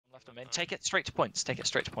left of main. Take it straight to points. Take it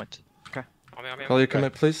straight to point. Okay. Call your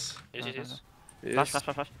commit, please. Yes. Flash.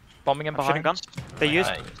 Bombing in behind. Gun. They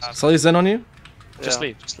used. Sully's in on you. Just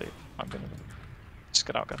leave. I'm gonna. Just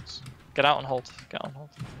get out, guns. Get out and hold. Get out and hold.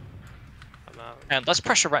 And let's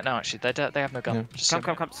pressure right now. Actually, they have no gun. Yeah. Just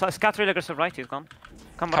Come. So, Scout really aggressive right. He's gone.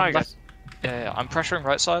 Come Come on, left. guys. Yeah. I'm pressuring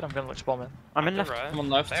right side. I'm gonna look to bomb in. I'm in left. I'm on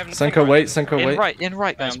left. Senko, wait. Senko, wait. In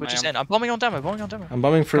right, guys. We're just in. I'm bombing on demo. I'm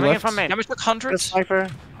bombing through Coming in left. from main. Damage took 100. Sniper.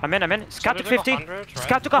 I'm in. Scout took 50.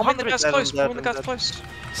 Scout took Bombing the 100. guys close. Bombing the guys close.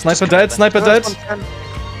 Sniper dead. Sniper dead.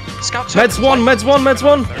 Scout. Meds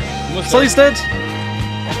one. Sully's dead.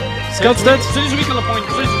 Scout's dead. Sully's weak on the point.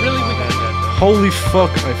 Sully's really weak. Holy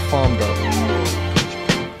fuck! I farmed that.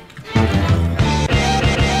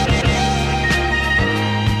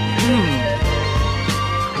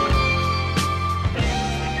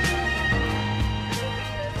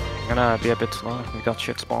 I'm gonna be a bit slow. We got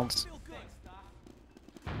shit spawns.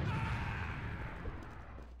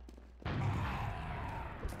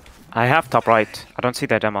 I have top right. I don't see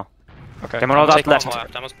their demo. Okay. Demo rolled out left.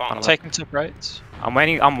 I'm taking top right. I'm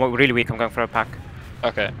waiting. I'm really weak. I'm going for a pack.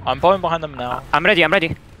 Okay. I'm bombing behind them now. I'm ready.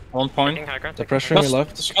 1 point. They're pressuring me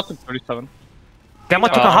left. Shot at 37. Demo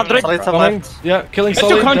took 100. Bombing. Yeah, killing Met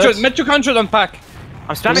Sully. 200. Met 200 on pack.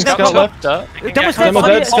 I'm spamming Scout Demo. left. Demo's Demo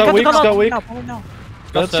dead. Scout weak. Scout weak.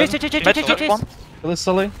 Chase. Kill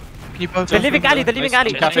Sully. Can you both? They're leaving alley.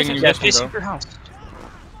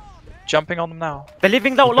 Jumping on them now. They're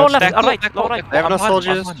leaving low left. Low right. They have no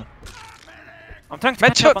soldiers. I'm trying to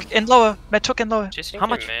Med took in lower. How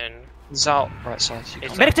much? He's out right side.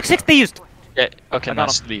 Medic took 60 used. Yeah. Okay. I got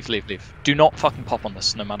Nice. Leave. Do not fucking pop on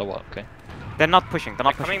this, no matter what. Okay. They're not pushing.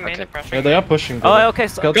 Okay. Yeah, they are pushing. Oh, okay.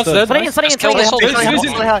 Scout's Gus dead. dead. Sunny in. Kill the soldiers.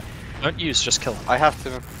 I Don't use. Just kill. have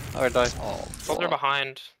to. Or die. Oh, Soldier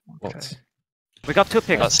behind. What? We got 2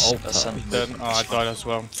 picks. That's Then, I died as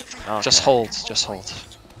well. Okay. Just hold.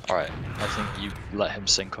 Alright, I think you let him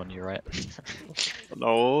sink on you, right?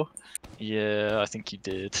 No. Yeah, I think you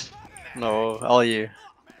did. No. All you.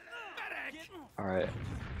 Alright.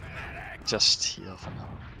 Just heal for now.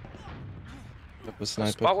 The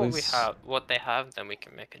sniper, Spot what we please. have, what they have, then we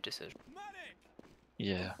can make a decision.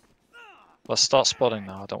 Yeah. Let's start spotting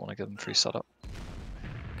now, I don't want to get them free setup.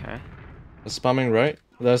 Okay. They're spamming right.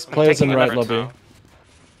 There's players in taking right left lobby.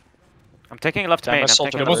 I'm taking left Damn, main. I I'm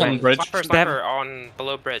soldier taking was left on main. bridge. Sniper on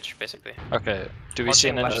below bridge, basically. Okay, do we see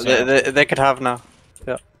an Watching engineer? left. They could have now.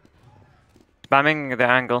 Spamming the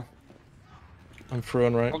angle. I'm through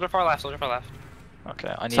and right. Soldier far left.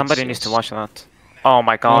 Okay, I need Somebody to needs to watch that. Oh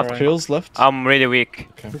my god. More kills left. I'm really weak.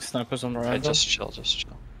 Big snipers on the Okay, right. just chill.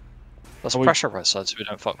 Let's Are we- pressure right side so we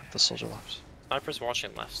don't fuck with the soldier left. Sniper's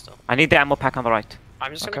watching left still. I need the ammo pack on the right.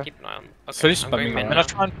 I'm just gonna Okay. keep an eye on. So he's I'm going spamming mid I'm right. gonna now.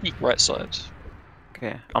 try and peek right side.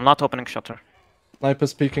 Okay. I'm not opening shutter.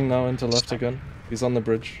 Sniper's peeking now into left again. He's on the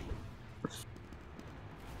bridge.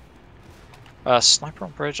 Sniper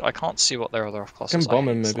on bridge, I can't see what their other off classes Can bomb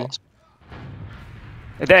him, It's maybe. lost.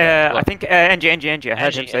 I think NG. I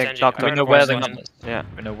heard him NG, saying NG. doctor. We know where the gun is. Yeah.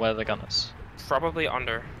 We know where the gun is. Probably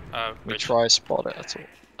under. We Bridge. try spot it at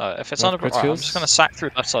all. If it's Left under, bridge I'm heals. just gonna sack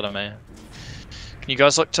through left side of me. Can you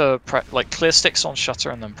guys look to clear sticks on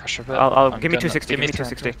shutter and then pressure a bit? I'll I'm give me gonna- 260. Give me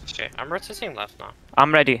 260. Okay, I'm rotating left now.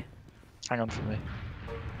 I'm ready. Hang on for me.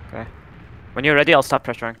 When you're ready, I'll stop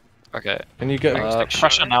pressuring. Okay. Can you get?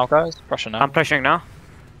 Pressure now, guys. Pressure now. I'm pressuring now.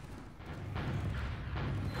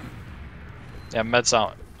 Yeah, med's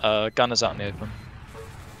out. Gun is out in the open.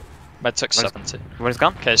 Med took 70. Where's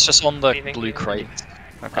gone? Okay, it's just on the Leaving, blue leaving. crate.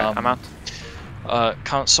 Okay, I'm out.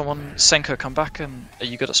 Can't someone, Senko, come back and are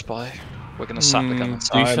you good at spy? We're gonna sap the gun.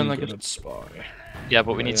 inside. Decent, I'm I good guess. at spy. Yeah,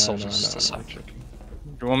 but we need Yeah, soldiers no, to sap. I'm joking.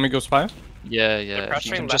 Do you want me to go spy? Yeah, They're if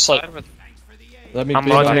you pressuring can left just like, side with. Let me I'm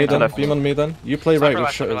beam on rotating me to then. left. Beam on me then. You play right Sniper with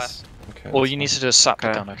left, sniper shutters. Okay. all that's you need fine. to do is sap the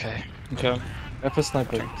Okay. gun, okay? Okay. F a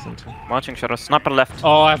sniper. Something. Watching shutter. Sniper left.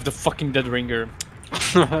 Oh, I have the fucking dead ringer. You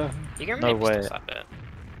can No maybe way. still sap it.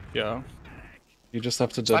 Yeah. You just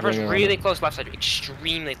have to dead Sniper's ring around really it. close left side,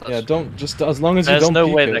 extremely close. Yeah, don't just as long as There's you don't no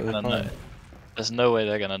peek way it, they're it's gonna fine. know. There's no way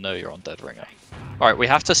they're gonna know you're on dead ringer. Alright, we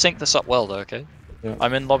have to sync this up well though, okay? Yeah.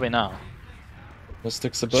 I'm in lobby now. No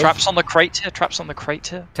sticks above. Traps on the crate here,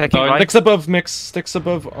 Taking Oh, right. Sticks above, mix. Sticks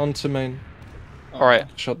above onto main. Alright,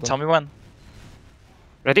 Shot them. tell me when.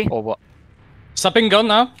 Ready? Or what? Sapping gun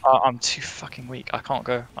now. I'm too fucking weak, I can't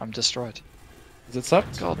go. I'm destroyed. Is it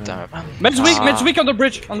sapped? God Yeah. damn it, man. Med's weak on the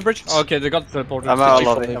bridge. Oh, okay, they got the portal. I'm out of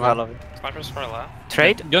lobby. Sniper's far left.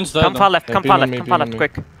 Trade. Guns dead. Come far left. Yeah, Come beam far on left. me, Come far beam on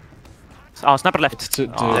left. Quick. Oh, sniper left. It's to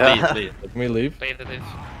do. Oh, Yeah. leave. Can we leave? Leave.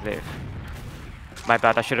 Leave. My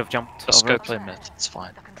bad. I should have jumped. Just over go it. play mid, it's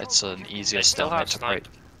fine. It's an easier They still stalemate have to break.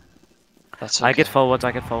 snipe. That's okay. I get forwards,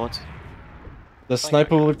 I get forwards. The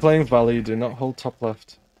sniper will be playing Valley. Do not hold top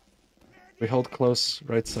left. We hold close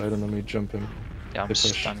right side and then we jump him. Yeah, I'm They just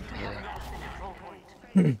push. standing here.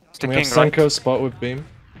 Can we have Sticking right. Senko spot with beam?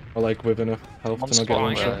 Or like with enough health One to not get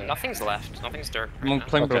one spot, shot? Nothing's left. Nothing's dirt. I'm Right now.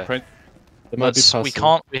 playing Okay. broke, right? They might be passive. We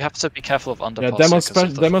can't. We have to be careful of underpass. Yeah,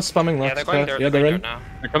 demo spamming Yeah, left. they're going dirt. Yeah, they're going in. dirt now.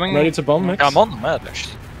 They're coming. Ready to bomb mix? Yeah, I'm on the med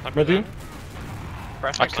actually. Ready?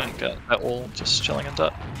 I couldn't get. They're all just chilling in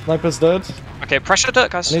dirt. Sniper's dead. Okay, pressure dirt,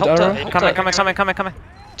 guys. I need Help arrow. dirt. Help Coming. dirt.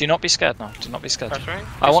 Do not be scared now. Do not be scared. Pressuring.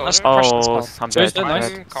 I want us to pressure this Oh, well. I'm Solis dead. dead, I'm nice.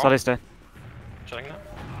 dead. Solis dead. Chilling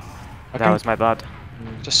now. That was my bad.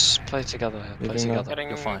 Just play together here. Play Leaving now. together. Getting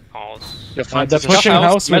You're fine. calls. You're fine. They're Just- pushing house,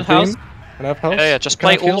 house with med house. beam. Can I have house? Yeah, just Can I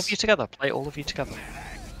play have all heals? of you together. Play all of you together.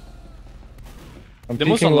 I'm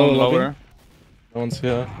Demo's peeking on lower lower. lobby. No one's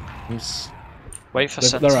here. Wait for They're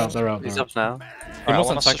Sentinel. out, they're out. He's They're up now. Alright, I Demo's want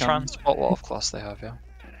on us to second. try and spot what off class they have, yeah.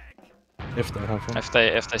 If they have one.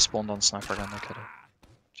 If they spawned on sniper again, they could have.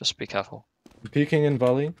 Just be careful. I'm peeking in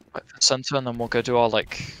Valley. Wait for center, and then we'll go do our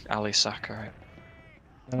like alley sack, alright?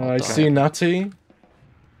 I see Natty.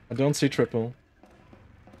 I don't see triple.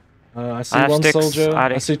 I see I have one sticks, soldier.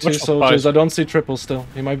 Addy. I see two Watch for soldiers. spies. I don't see triple still.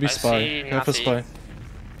 He might be I spy. see Careful Natty. spy.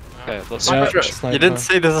 Okay, let's Yeah, sniper. You didn't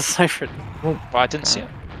say there's a cipher. But I didn't see it.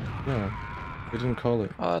 Yeah. We didn't call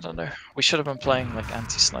it. I don't know. We should have been playing like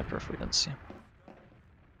anti-sniper if we didn't see him.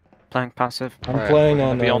 Playing passive. I'm Alright, playing we're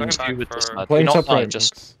gonna on. be on Going two back with this for- side. Do Playing not top die, right.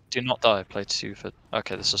 just do not die. Play two for.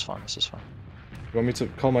 Okay, this is fine. This is fine. You want me to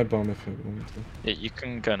call my bomb if you want me to? Yeah, you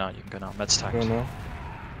can go now. You can go now. Med's tagged. Go now.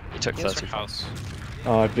 He took Here's 30. your house.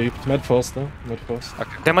 Oh, I beeped. Med force though. Med force. Okay.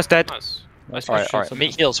 Demo's dead. Nice. Nice. Alright, alright.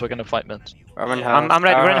 Meet heals. We're gonna fight mid. I'm in I'm house.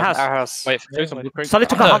 ready, Our we're in house. Our house. Wait for me. Solis on blue crate. Solis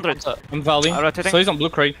took I'm dead. 100. I'm Valley. I'm rotating. Solis on blue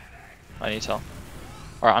crate. I need help.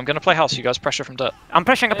 Alright, I'm gonna play house. You guys pressure from dirt. I'm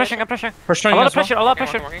pressuring. Pressuring A lot of as well. pressure, a lot of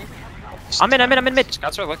Walking, pressure. walking. I'm in mid.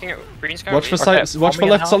 Scouts are looking at green sky. Watch for lead. side. Watch for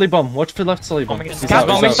bombing left it solly bomb. Watch for left solly bomb. Bombing it He's out. Scout out,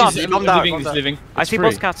 bombing he's out. stop. He's Bomb down, leaving, bomb he's down. leaving. I see free.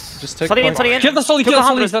 both scouts. Just take Sully in, point. Sully in. Kill the Sully, Took kill the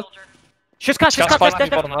Sully. 100. Shoot scouts, Scouts dead. fighting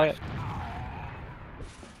bottom right.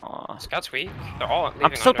 Oh, Scouts weak. They're all leaving.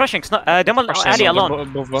 I'm still under. pressuring. Demo, Addy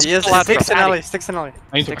alone. Both of us. He has Alley. sticks in alley. Sticks in alley.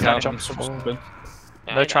 I need to Six cut out. jump I'm so forward. stupid.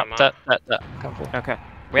 Yeah, No I trap. got mine. That. Come forward. Okay.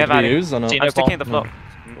 We Did have Addy. use or not? Gino I'm sticking bomb. the floor.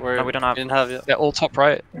 We're, we don't have- Didn't have yet. They're all top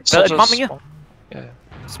right. They're Soldiers bombing you? spawn. Yeah.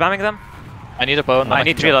 Spamming them. I need a bow and then I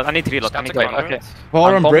need to can reload. I need to reload. I Scouts need are to Wait, reload. coming. okay. Far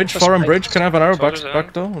I'm on bombing bridge. for Far on space. bridge. Can I have an arrow back? Soldiers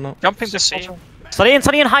Back door or no? Jumping this See? soldier. Sully in.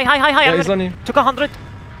 High. Yeah, he's on you. Took 100.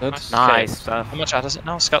 Dead. Nice. How much ad is it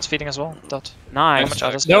now? Scouts feeding as well. Dot. How Nice. much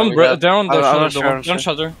ad is it? They're on, we got- they're on the I'm shoulder. sure, Door. I'm They're on sure.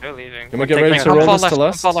 shoulder. They're leaving. Can we get Take ready my- to Come roll far this left. to Come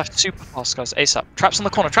last? far left. Super fast, guys. ASAP. Traps on the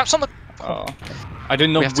corner. Traps on the. Oh. I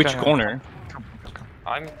didn't know We have to which go now. corner. Come.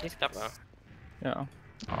 I'm he's up now. Yeah.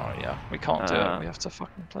 Oh yeah, we can't do it. We have to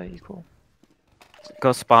fucking play equal.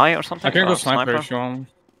 Go spy or something. I can go Or sniper if you want.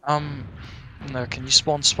 No. Can you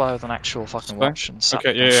spawn spy with an actual fucking Spy? watch and sap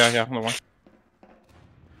Okay, yeah. No one.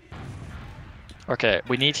 Okay,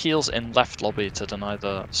 we need heals in left lobby to deny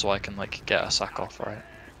the, so I can like get a sack off, right?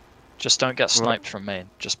 Just don't get sniped from main.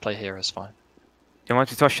 Just play here is fine. Do you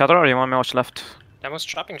want me to watch shutter or do you want me to watch left? That was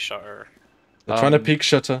trapping shot or They're trying to Um, peek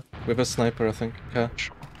shutter with a sniper, I think. Yeah.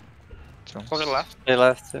 quarter left. They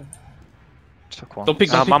left. Yeah. Took one. Don't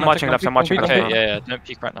peek, I'm watching left, I'm watching Okay, left. yeah. Don't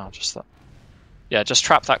peek right now. Just that. Yeah, just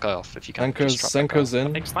trap that guy off if you can. Just trap that guy Senko's I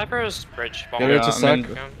in. think sniper is bridge. Get ready Yeah, to I sack.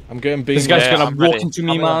 mean- I'm getting beamed. This guy's Yeah, gonna I'm walk ready. into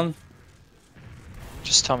me, I'm on. man.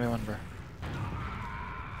 Just tell me when, bro.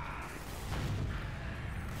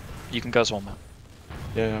 You can go as well, man.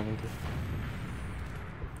 Yeah, I will do.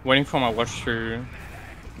 Waiting for my watch to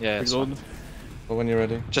Yeah, it's fine. reload. But when you're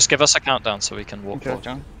ready. Just give us a countdown so we can walk forward.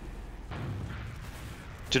 Okay.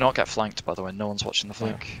 Do not get flanked, by the way. No one's watching the Yeah,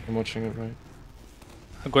 flank. I'm watching it right.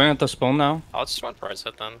 I'm going at the spawn now. I'll just run right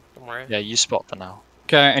side then. Don't worry. Yeah, you spot for now.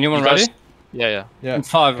 Okay, anyone You guys- ready? Yeah. Yeah. In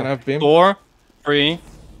 5, Can I have beam? 4, 3,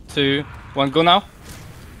 2, 1, go now.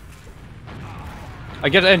 I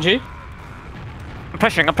get NG. I'm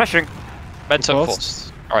pressuring. Med took Fast.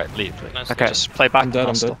 force. Alright, leave. Nice. Okay. Just play back. I'm dead, I'm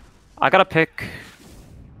hostile. dead. I gotta pick.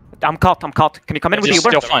 I'm caught. Can you come in with the Just-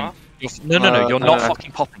 Uber? You're fine. No, you're not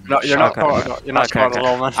fucking popping. No, you're not. Okay. You're not smart at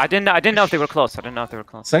all, man. I didn't know if they were close.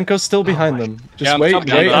 Senko's still behind them. Just Yeah, I'm wait, top wait,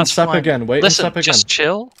 behind them. and That's sap fine. again. Wait Listen, and sap again. just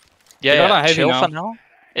chill. You got a Yeah, heavy chill now. for now.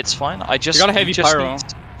 It's fine. I just got a heavy you just pyro. need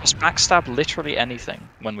to just backstab literally anything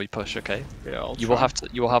when we push. Okay. Yeah, I'll You will try. have to.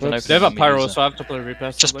 You will have an Oops. opening. They have a when we use pyro, it. so I have to play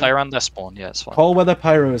repass. Just play around their spawn. Yeah, it's fine. Call where the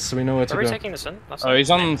pyro is so we know where to Are we go. taking this in? That's Oh, he's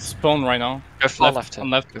on spawn right now. Go far left here. On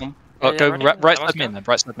left. Go, Yeah, go ready? right That side one's main good. then.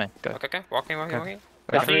 Right side main. Go. Okay. Walking. Okay.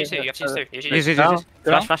 You have to use two. You have to use two. Easy. Down.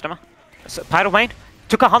 Flash them. Pyro Wayne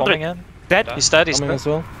took Bombing 100. in. Dead. He's dead. He's Coming dead. as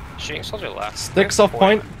well. Shooting soldier left. Sticks off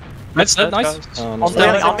point. That's dead, nice. Oh, On no.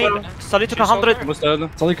 the on me. Sully took 100. Almost dead.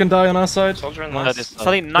 Sully can die on our side. Soldier in Nice. left.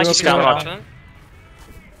 Sully, nice Okay. scout. Watching.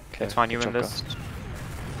 Okay, It's fine, you good win job, this. guys.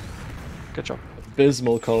 Good job.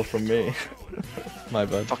 Abysmal call from me. My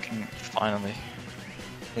bad. Fucking finally.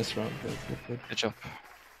 Nice round, guys. Good. Good job.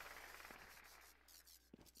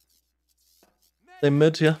 They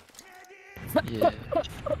mid, yeah. Yeah.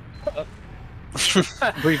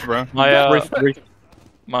 Breathe, bro. My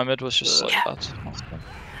my mid was just like bad.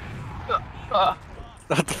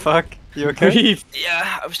 What the fuck? You okay? Breathe.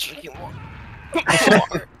 Yeah, I was drinking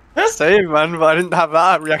water. Same, man, but I didn't have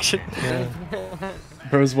that reaction. Yeah.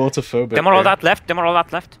 Bro's waterphobic. Them are all here. that left. Them are all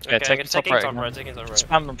that left. Yeah, Okay, take top taking right. top again. right, taking top right.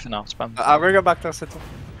 Spam them for now. Spam them. I'm gonna go back to city.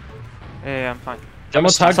 Yeah, I'm fine. Demo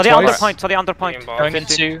tag Sully under twice. point. Sully under point. Taking bomb. Going in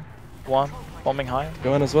 2, 1, bombing high.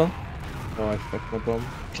 Go in as well. Oh, I fucked my bomb.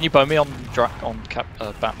 Can you bomb me on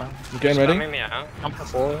Batman? You getting ready? Spamming me out. I'm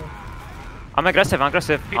for I'm aggressive. I'm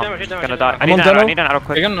aggressive. Hit demo, hit demo, Gonna hit die. demo. I need I'm an on arrow. I demo. need an arrow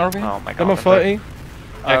quick. Again, Norby. Oh my god. Demo I'm dead. 40.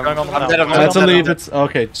 Yeah, going on I'm now. dead, I'm I had to dead, leave I'm it.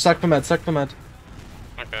 Okay, sack for med, sack for med.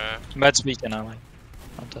 Okay. Med's weak in ally.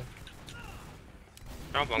 I'm dead.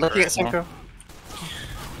 Don't bunker Looking it. at Synchro.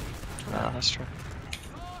 Nah, that's true.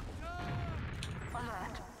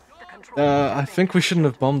 I think we shouldn't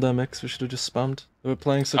have bombed their mix. We should have just spammed. They were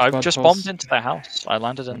playing such I've bad just calls. bombed into their house. I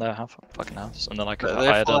landed in their fucking house, and then I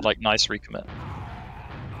They're had a fine. like nice recommit.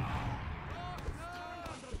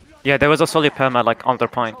 Yeah, there was a Sully perma like under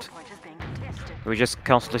point. He was just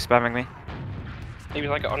constantly spamming me. Maybe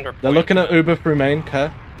like under. They're looking at Uber through main,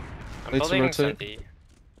 care. I'm Need to building rotate. Senti.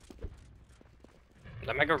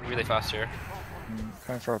 That might go really fast here.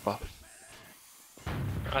 Going for a buff.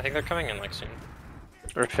 I think they're coming in like soon.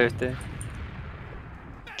 Or 50.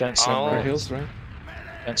 Don't see Oh. them Their right. heals, right?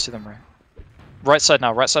 Don't see them right. Right side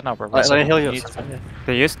now, bro. Right Let side me now. heal you.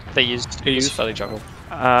 They used. They used fairly juggle.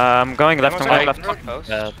 I'm going left. I'm going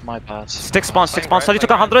left. My bad. Stick spawn. Stick Playing spawn. right, Sully took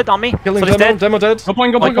playing 100 on me. Killing Sully's demo, dead. demo dead. Go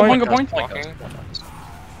point, go point, go point, go Point, point. Walking.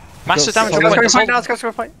 Massive damage. Let's on go point. for point now, let's go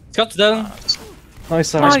for point. Scott's dead.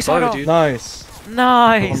 Nice, Nice, blow, arrow. dude. Nice.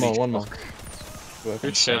 Nice. One more.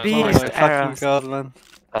 Good shit. Beast Oh my fucking arrow. god, man.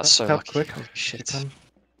 That's so Help lucky. quick. Holy shit.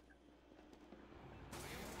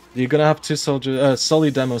 You're gonna have two soldiers,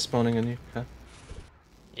 Sully demo spawning in you. Okay.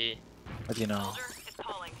 Yeah. How do you know?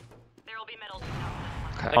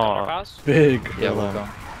 They Okay. got Oh. more pass. Big. Yeah, we're alarm. gone.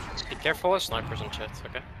 Be careful with snipers and shit,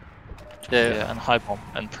 okay? Yeah. Yeah, and high bomb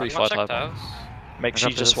and I'm pre-fight not high checked bomb. out. Make I sure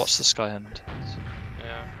got you just this. watch the sky end.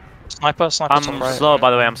 Yeah. Sniper I'm top right. slow,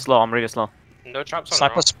 by the way. I'm slow. I'm really slow. No traps on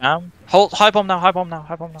Sniper row. spam. Hold high bomb now. High bomb now.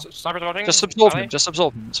 High bomb now. Sniper's watching. Just absorb alley. him. Just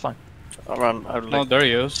absorb him. It's fine. I'll run. I Oh, there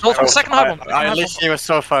he is. Hold second high bomb. second high I bomb. literally was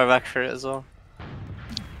so far back for it as well.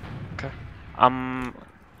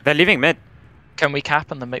 They're leaving mid. Can we cap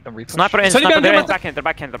and then make them repush? Sniper in. Sully Sniper. got They're in. demo. Back in. They're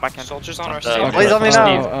back in. They're back in. Soldiers on our Okay. side. Please let me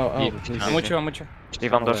know. Oh, oh, Yeah, oh, please. I'm with you, I'm with you.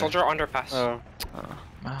 Leave under. Soldier underpass. Oh.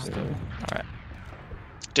 Alright.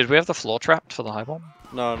 Did we have the floor trapped for the high bomb?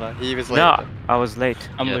 No, no, he was late. No, I was late.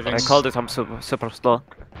 I'm Yeah, leaving. I called it. I'm super slow.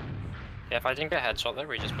 Yeah, if I didn't get a headshot there,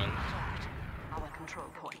 we just win.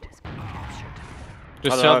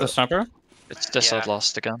 Just Oh, sell no. the sniper. It's disard Yeah.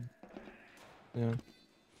 lost again. Yeah.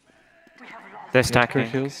 They're Quick stacking.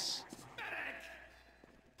 heals.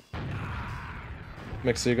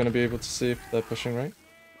 Mixer, you're gonna be able to see if they're pushing right.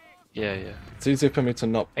 Yeah, yeah. It's easier for me to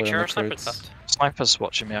not play Make on sure the our sniper's crates. left. Sniper's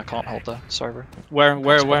watching me. I can't hold there. Sorry, bro. Where?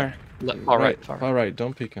 All right. All right.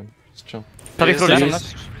 Don't peek him. Just chill. Sully Is through that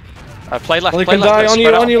left. enough? Play left. Sully Play can left. die on you.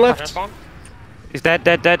 spread On out. your left. Spawn. He's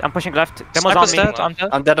dead. I'm pushing left. Demo's on Sniper's me. dead. I'm dead.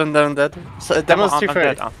 I'm dead, I'm dead, I'm dead. So, demo's I'm too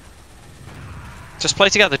dead. far. Just play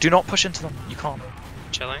together. Do not push into them. You can't.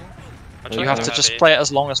 Chilling. I'm You You chilling have with to just heavy. play it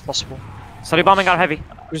as long as possible. Sully bombing out heavy.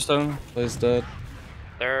 Who's down? Plays dead.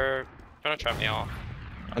 They're trying to trap me off.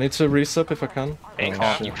 I need to resup if I can. You Oh,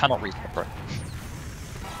 can't. shit. You cannot read it, bro.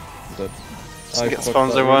 I'm dead. Just I get fucked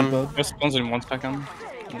spawns that in really one. bad. Just spawns in 1 second.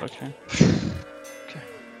 Okay.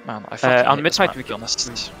 Man, I fucking on hate mid this side map, we to be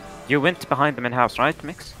honest. You went behind them in house, right,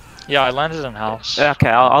 Mix? Yeah, I landed in house. Okay,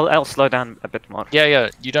 I'll slow down a bit more. Yeah, yeah.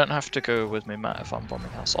 You don't have to go with me, Matt. If I'm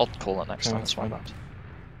bombing house, I'll call it next Yeah, time. that's It's my fine. bad.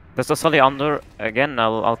 There's a Sully under again.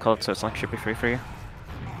 I'll call it so it's like should be free for you.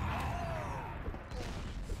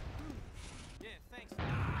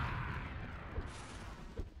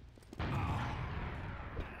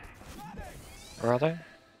 Where are they?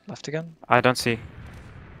 Left again. I don't see.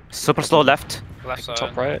 Super slow left. Left side.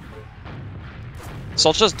 Top right.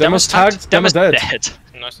 Soldiers. Demo's tagged, Demo's Demo dead.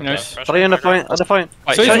 Nice. Nice. Pressure. Sorry, on the point, on the point.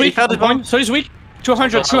 Wait, So he's Sorry, weak. he found the bomb. So he's weak.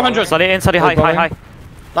 200, 200. Sully in, Sully high, high, high.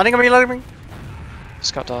 Landing on me, landing on me.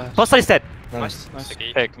 Scott died. Post Sully's dead. Nice. Nice.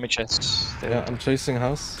 Okay, can we chase? Yeah, I'm chasing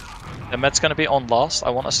house. The med's gonna be on last. I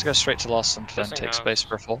want us to go straight to last and then Chasing take house. space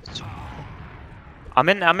for a fault. I'm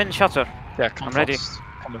in shelter. Yeah, come I'm ready. fast.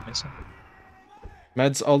 Come with me, son.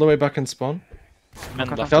 Meds all the way back in spawn. Men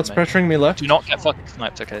Okay. left Scouts of me. pressuring me left. Do not get fucking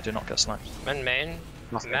sniped, okay? Do not get sniped. Men main.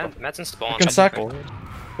 Med's in spawn. I can sack.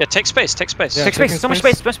 Yeah, take space, take space. Yeah, Take taking space, so much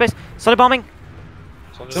space. space, so much space. Solid bombing.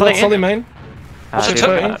 Soldier. Sully main. Also, Dude,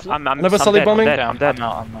 took me. I'm Another dead, solid I'm bombing? dead, Yeah, I'm dead. I'm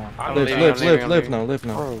out, I'm out. I'm Live, leaving, live, I'm leaving, live, I'm live leaving. now, live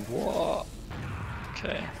now. Bro, what?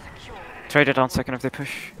 Okay. Trade it on second if they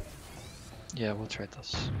push. Yeah, we'll trade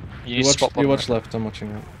this. You You need to spot watch, bottom watch right. left, I'm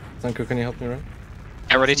watching right. Zanko, can you help me right?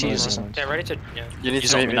 Get ready to Nice, use this nice. one. Yeah, ready to. Yeah. You need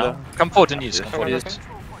Use to it meet on me me though. now. Come forward and use it. Come forward and Okay. use it.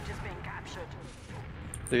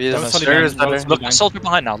 The Demo soldier is solid better. Look at soldier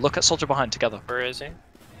behind now. Look at soldier behind together. Where is he?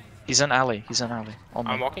 He's in alley. He's in alley. On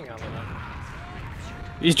I'm me. walking out of that.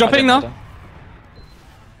 He's jumping now.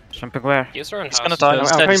 Jumping where? He's in He's house. gonna die. I'm He's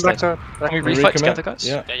dead. coming He's back dead. to Can we We refight recommit? together, guys?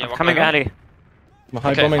 Yeah. Yeah, I'm coming alley. I'm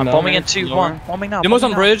high Okay, bombing I'm now. bombing in 2, Lower. 1. Bombing now. Demo's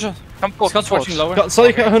on bombing now. bridge. Come forward. Scouts Come watching forward. lower. Got Sully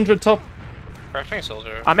at 100 top. Crashing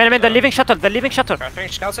soldier. I'm in, they're leaving shuttle, they're leaving shuttle. Crashing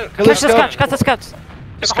scouts in. Kill the Catch the scout. scouts, catch the scouts.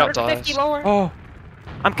 Took Scout 150 dies. lower. Oh,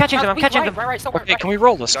 I'm catching them, I'm catching them. Right, still Okay, can we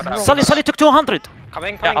roll this? Can we roll Solid, this? Solid took 200.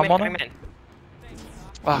 Coming, Yeah, I'm coming, on coming, him. coming.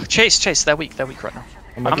 Ah, chase. They're weak right now.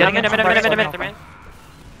 I'm I'm getting in, I'm in, I'm in, I'm in, I'm in.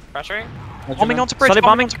 Pressuring. Bombing onto bridge. Solid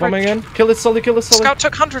bombing. onto bridge. bombing in. Kill it, Sully, kill it, Sully. Scout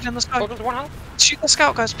took 100 in the sky. Soldier's 1 health. Shoot the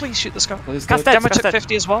scout, guys. Please shoot the scout. Please Scout's do it. dead, Demo Scout's took dead.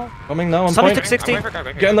 50 as well. Bombing now on Solid point. took 60. I'm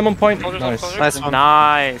waiting. Getting them on point. Soldier's Nice. soldier. Nice one.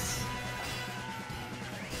 Nice.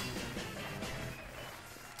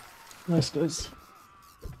 Nice, guys.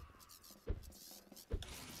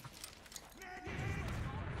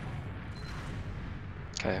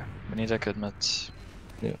 Okay, we need a good mid.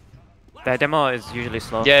 The demo is usually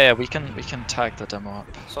slow. Yeah, we can tag the demo up.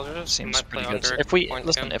 Soldier Seems might play pretty good. under If we point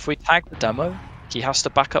listen, again. if we tag the demo, he has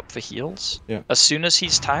to back up for heals. Yeah. As soon as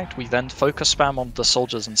he's tagged, we then focus spam on the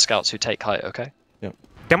soldiers and scouts who take height. Okay.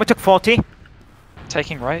 Demo took 40.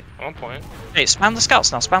 Taking right. 1 point. Hey, spam the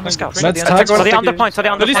scouts now. Spam the scouts. Let's So tag So one. they under point, so they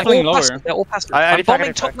under Solid's point. playing all lower. passive, they're all passive. I I'm already bombing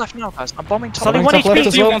tagged top it. left now, guys. I'm bombing top Solid left. 1 top left HP.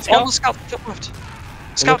 as well. One scout. All the scout top left.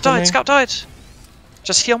 Look Scout for died. me. Scout died.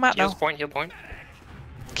 Just heal Matt Heals now. point, heal point.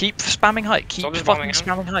 Keep spamming height. Keep Soldier's fucking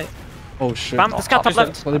bombing spamming height. Oh shit. Bam, the scout top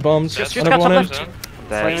left. Sully bombs. Just shoot Another scout one top in. left.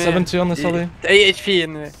 There. 70 on the Sully. 8 HP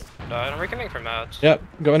in there. I'm recommitting for Matt. Yep,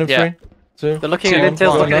 going in Yeah. 3, 2. They're looking Two, at intel.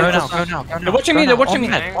 one. Looking Go at now. intel. Go now. Go now. They're watching me, Go they're now. watching On me.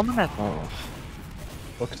 the med, On the med. Oh.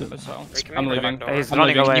 Fucked it. Recommitting I'm for leaving. back door. He's I'm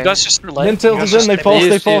running leaving. away. You guys just relay. Intel is in, they force,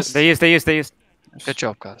 they force. They used. Good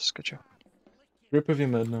job, guys. Good job. Grip of your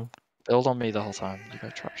mid now. Build on me the whole time. You go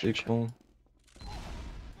traction. Equal.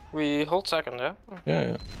 We hold second, yeah?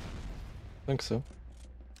 Yeah. Think so.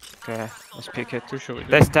 Okay, let's pick it. Too sure we do.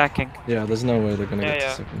 They're stacking. Yeah, there's no way they're gonna Yeah, get yeah.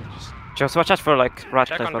 to second. Just watch out for like right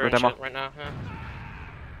Check click under by the and demo. shit right now,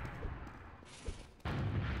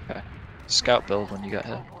 yeah. Scout build when you get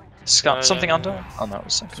here. Scout something yeah. under? Oh no, it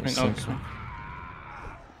was second. Swing, oh, swing.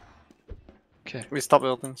 Okay. We stop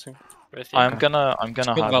building soon. With you. I'm gonna Good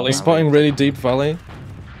hide. valley. on We're spotting really deep valley.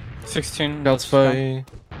 16. Scouts by.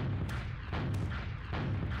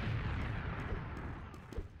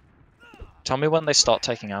 Tell me when they start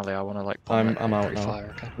taking alley. I wanna like. I'm out free now.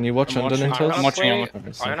 fire, okay? Can you watch I'm under watching. Intel? I'm watching. I'm Okay,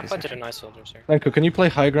 gonna so- play to deny soldiers here. Franco, can you play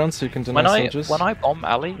high ground so you can deny When soldiers? I bomb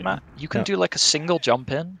alley, Matt, you can Yeah. do like a single jump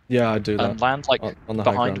in Yeah, I do that. and land like On the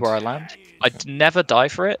high behind ground. where I land. I'd never die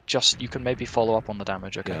for it. Just you can maybe follow up on the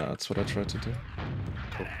damage. Okay. Yeah, that's what I try to do.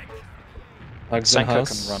 Hags in Senko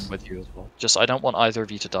house. can run with you as well. Just I don't want either of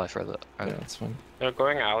you to die for that. Yeah, that's fine. They're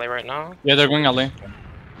going alley right now. Yeah, they're going alley.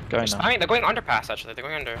 Going now. I mean, they're going underpass actually. They're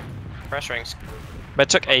going under. Pressuring. Med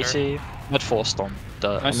took 80. Med forced on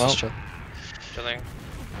dirt. Nice. I'm out. Chill. Chilling.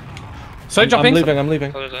 So I'm jumping.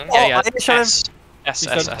 leaving. Soldiers in. Yeah, yeah. I shot him.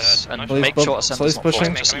 S, and Please, make Bob, sure to Sully's not pushing.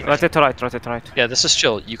 forced, just- Coming. Rotate to right. Yeah, this is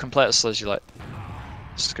chill. You can play it as slow as you like.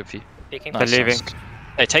 This is good for you. Peeking. They're leaving.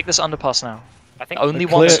 Hey, take this underpass now. I think Only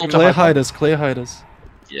one Clear, soldier clear high bomb. hiders, clear hiders.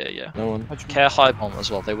 Yeah. No one. Care high bomb as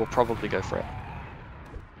well. They will probably go for it.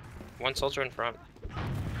 one soldier in front.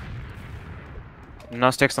 No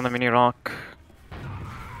sticks on the mini rock.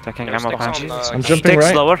 Taking No ammo sticks punch. on the- I'm jumping Sticks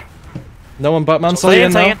right. lower. No one Batman. Sully Sully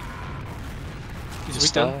in Sully now. in. He's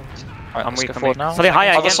weak then. Alright, I'm let's weak, go I'm forward weak. now. Sully higher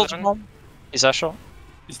Other again. soldier bomb. Is that shot?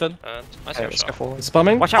 He's dead. I Okay, let's go forward.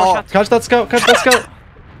 Spamming. Watch out, Oh. watch out. Catch that scout. Catch that scout.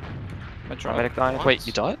 I tried. Medic died. Wait,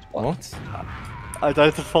 you died? What? I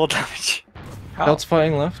died to full damage. How? Scouts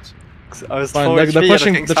fighting left. I was Fine. 4 They're HP and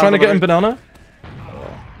pushing. I think They're trying to get in Salvador- banana.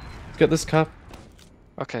 Let's get this cap.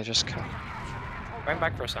 Okay, just go. Going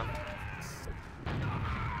back for a second.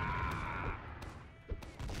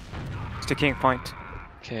 Sticking point.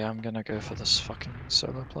 Okay, I'm gonna go for this fucking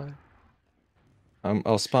solo play.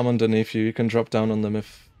 I'll spam underneath you. You can drop down on them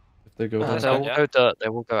if they go That's there. They fine, will yeah. go dirt, they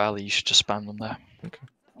will go alley, you should just spam them there.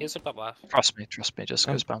 He's up left. Trust me, just go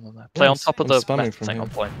Um, spam them there. Play on top of I'm the spamming left from thing here. on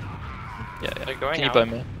point. Yeah, They're yeah. going Can you out.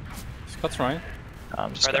 bone me? Scott's right.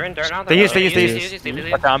 I'm just Right, they're in dirt now. They use.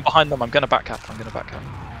 Okay, I'm behind them, I'm gonna back cap. Can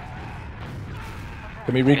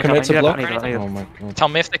we recommit to Yeah, block? I need it. Oh my god. Tell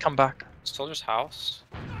me if they come back. Soldier's house.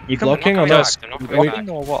 You blocking or They're not? not coming We- back. Blocking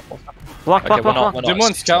or what? Block, Okay, block, we're block, not, block. we're Demo not.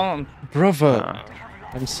 and scout. Brother,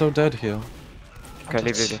 I'm so dead here. Okay,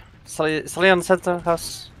 leave. Sully on center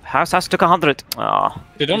house. House took 100. Ah.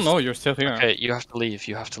 They don't know you're still here. Okay, you have to leave.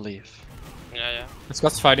 Yeah.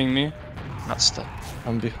 Scott's fighting me. That's the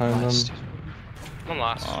I'm behind nice. them. One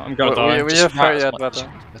last. I'm gonna die. We Just have rat heard as yet, much but as you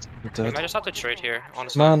can. I'm We dead. might just have to trade here,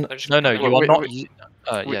 honestly. Man. They're just No, coming you in. are we- not. we-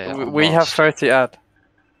 Yeah. I'm we have last. 30 ad.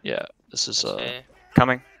 Yeah, this is Okay.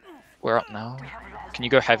 Coming. we're up now. Can you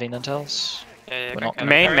go heavy Nintels? Yeah, We're not- okay,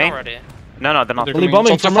 Main, carry main. already. No, they're not. They're Fully coming. bombing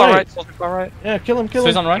Soldier from far right. Soldier far right. Yeah, kill him.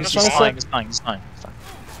 Stays on right. He's He's trying to dying. suck. He's dying.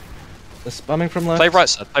 They're spamming from left. Play right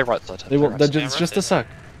side. They will. Play right side. It's just a sack.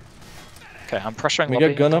 Okay, I'm pressuring. Can we lobby.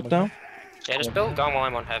 get gun up now? Yeah, just build gun while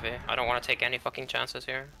I'm on heavy. I don't want to take any fucking chances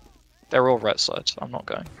here. They're all right sides. I'm not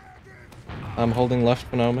going. I'm holding left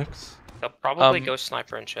for now, Mix. They'll probably Um, go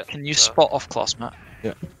sniper and shit. Can you so- spot off class, Matt?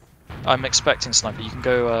 Yeah. I'm expecting sniper. You can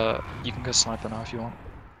go. You can go sniper now if you want.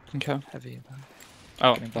 Okay. Heavy.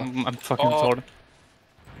 Oh, Coming back. I'm fucking Oh. floored.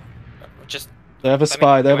 Just They have a me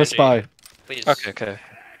spy. They have a go spy. please. Okay.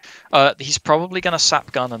 He's probably gonna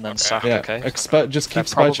sap gun and then Okay. sack. Yeah. Okay. Just They're keep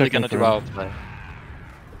spy probably checking gonna for do him. our play.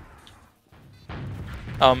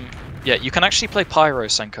 Yeah, you can actually play Pyro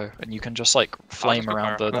Senko, and you can just like flame go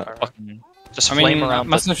around Pyro, the Pyro. fucking. Just I flame mean, around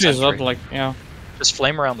my the sentry is up, sentry. like, yeah. Just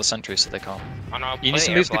flame around the sentry so they can't. Oh, no, You need play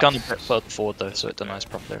to move the gun a airblast. bit further forward though, so it denies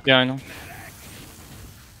properly. Yeah, I know.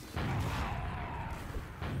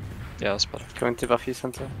 Yeah, that's better. Going to Buffy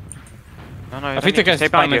center. No, no. I think they can stay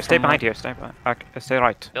behind spam here. it Stay from behind right. here. Stay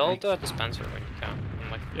right. Build a dispenser when you can.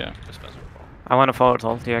 And, like, Yeah. dispenser ball. I want to forward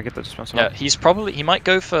hold. Yeah, get the dispenser. Yeah, he might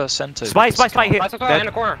go for center. Spy because- here. Left side, in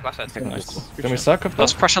the corner. Left side. Nice. Can we sack up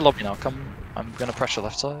Let's there? pressure lobby now. I'm gonna pressure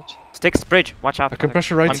left side. Sticks bridge. Watch out. I can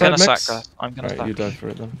pressure right I'm side, gonna sack Mix. guys. I'm gonna Alright, you sack. died for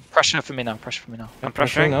it then. Pressure for me now. I'm Pressuring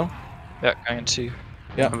pressuring. now. Yeah, going into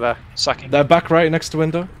Yeah. I'm back. sacking. They're back right next to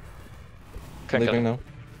window. Couldn't get Leaving it. now.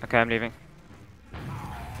 Okay, I'm leaving.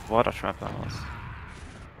 What a trap that was.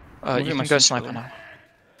 Moving You my can go sentry sniper now.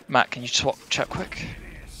 Matt, can you swap check quick?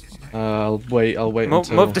 I'll wait until...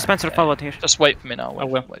 Move dispenser forward here. Just wait for me now. I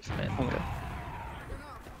will. Wait for me. I will. Okay.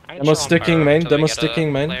 I can Demo chill on sticking Pyro main, till we demo get a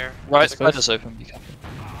sticking main. player. Right Space. side is open. Be careful.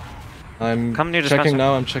 I'm Come near checking dispenser.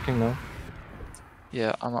 now, I'm checking now.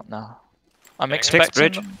 Yeah, I'm up now. I'm Okay. expecting.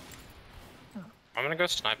 bridge. them- I'm gonna go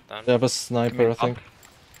snipe then. They have a sniper, I think.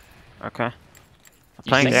 Okay. You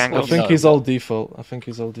Playing think- the I angle. think No. he's all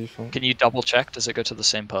default. Can you double check? Does it go to the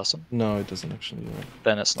same person? No, it doesn't actually.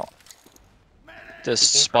 Then it's not. Does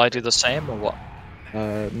Spy do the same or what?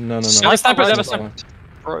 No. Sniper, That's there's a not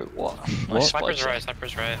Bro, what? My What? Spy's Sniper's right.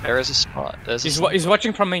 Sniper's right. There is a spot. There's a He's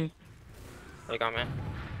watching from main. They got me.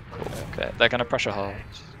 Cool. Okay, they're gonna pressure hard.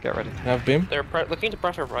 Get ready. Have beam? They're looking to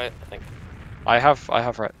pressure right, I think. I have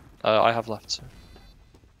right. I have left. So.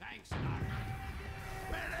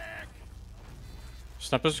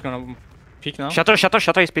 Sniper's gonna peek now. Shutter.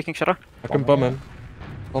 He's speaking. Shutter. I can bomb him.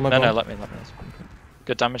 Hold my No, bomb. let me.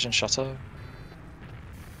 Good damage and shutter.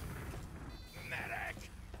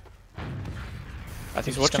 I think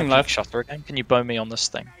He's he's watching gonna left. peek shutter again. Can you bow me on this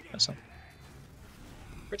thing? Listen.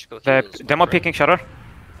 Critical The heals, demo right? picking shutter.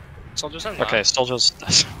 Soldiers in Okay, soldiers.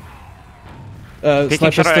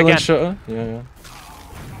 Sniper's shutter still in again. shutter. Yeah.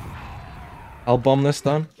 I'll bomb this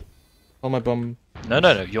down. Hold my bomb.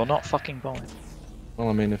 no, you're not fucking bombing. Well,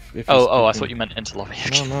 I mean, if Oh, I he's thought you meant into lobby.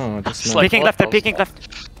 No, I just It's meant... like- Peeking what left. They're else? peeking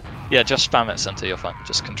left. Yeah, just spam it center. You're fine.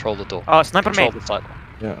 Just control the door. Oh, sniper Control main. the side.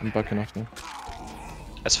 Yeah, I'm backing off now.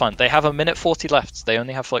 It's fine. They have a minute 40 left. They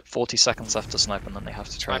only have like 40 seconds left to snipe, and then they have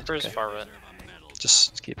to try. Sniper's Okay. far right.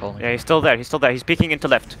 Just keep holding. Yeah, he's still there. He's peeking into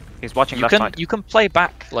left. He's watching You left can side. you can play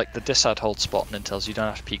back like the disad hold spot and intels. You don't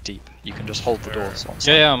have to peek deep. You can just hold the doors on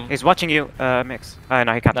side. Yeah. He's watching you, Mix. Oh,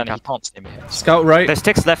 no, he can't. No, He no, he can't. can't see me here. Scout right. There's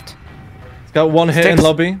sticks left. Scout one hit in Sticks.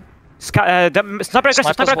 lobby. Sniper aggressive. Sniper's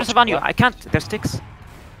Sniper aggressive on you. watching I can't. There's sticks.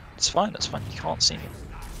 It's fine. It's fine. He can't see me.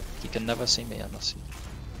 He can never see me unless he.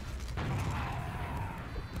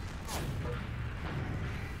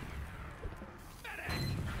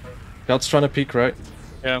 Scout's trying to peek right.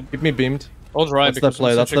 Yeah. Keep me beamed. Hold right. That's the because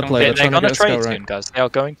play, that's the sentry play. can't- They're They're trying to gonna get a scout trade right. soon, guys. They are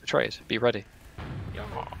going to trade. Be ready.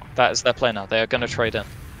 That is their play now. They are gonna trade in.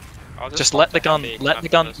 I'll Just pop let the gun, heavy let the after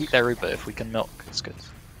gun this. eat their reboot if we can milk. It's good.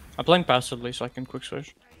 I'm playing passively, so I can quick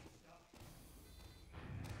switch.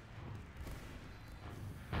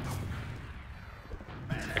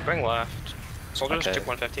 Going left. Soldiers Okay. took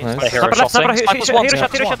 150. Nice. I hear a Sniper left, shot. sniper, Snipers hero one, shot,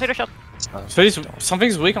 snipers hero one. shot, hero shot. So he's,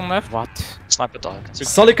 something's weak on left. What? Sniper died.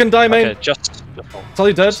 Sully can die, main. Okay, just hold.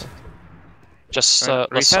 Sully dead. Just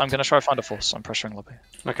Reset. I'm gonna try to find a force. I'm pressuring lobby.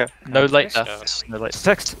 Okay. No late Reset. deaths. No late.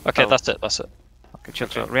 Text. Okay, Oh. that's it. That's it. Okay, chill,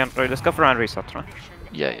 chill. Let's go for round reset, right?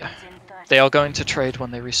 Yeah. They are going to trade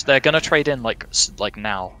when they reset. They're gonna trade in like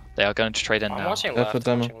now. They are going to trade in I'm now. watching Yeah, left. for I'm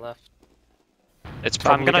demo. watching left. It's I'm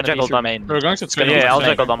probably gonna gonna juggle be through them. main. We're going to It's gonna trade. be Yeah, through I'll main.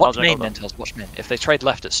 juggle them, Watch I'll main, juggle Intels. Watch main. If they trade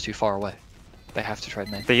left, it's too far away. They have to trade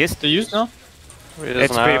main. They used. They used now?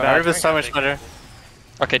 It's pretty bad. Riv is so much better.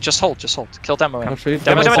 Okay, just hold. Kill demo. Can't feed.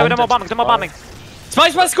 Demo Demo's bombing, demo bombing. Spy,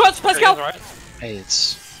 squad, Pascal! Right. Hey,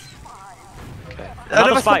 it's okay.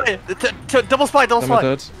 Double Double spy. Double spy, double Demo spy.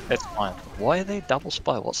 dead. It's fine. Why are they double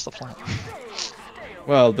spy? What's the plan?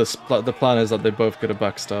 Well, the plan is that they both get a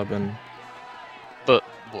backstab and But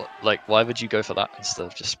what? Like, why would you go for that instead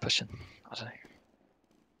of just pushing? I don't know.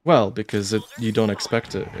 well, because you don't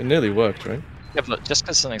expect it. It nearly worked, right? Yeah, but just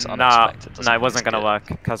because something's Nah, unexpected doesn't nah, it mean wasn't it's gonna good. work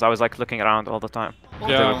because I was like looking around all the time.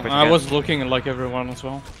 They Yeah, were pushing I in. was looking like everyone as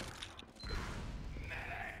well.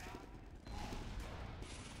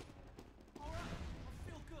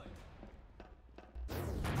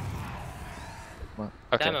 Well,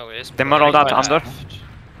 okay. Demo is. Demo rolled out left. under.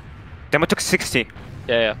 Demo took 60.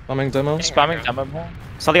 Yeah. Bombing demo. Spamming demo more.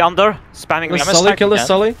 Sully under, spamming Kill me. Demo's Sully, stacked kill this again.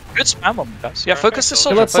 Sully. Good spam on them, guys. Yeah, focus the Kill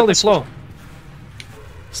soldier. Kill that Sully, focus flow.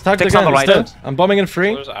 Stacked Takes again, on the he's right. dead. I'm bombing in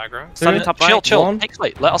 3. Soldiers aggro. Sully Two. top Chill, right. chill. One. Take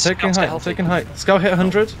late. Let us Taking scouts get height, healthy. taking height. Scout hit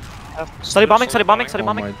 100. Sully bombing, Sully bombing, Sully Oh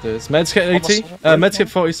bombing. my days. Meds hit 80. Meds hit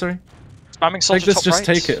 40, sorry. Spamming Take soldier this, top just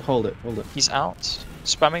right. take it. Hold it, hold it. He's out.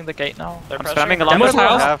 Spamming the gate now. They're I'm pressuring. spamming along Demo's the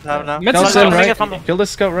house. Have now. Mid Scout's side, in Sully right. from- Kill this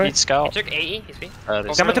scout He right. Scout. took 80. He's beat.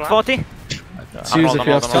 Demo took 40. Let's use if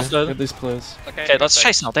you have hold to. on. Get these players. Okay, let's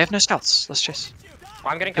chase now. They have no scouts. Let's chase.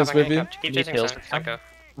 I'm getting Goes capped. I'm with getting you. capped. Keep Need chasing heals. Sanko.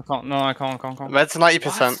 I can't. Meds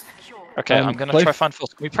 90%. Okay, I'm gonna play try find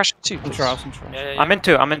force. Can we pressure two, please? Intro house. Yeah. I'm in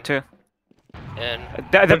two, I'm in two. And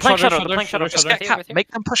They're playing Shudder, shadow, they're playing shadow. Just Shudder. get capped. Make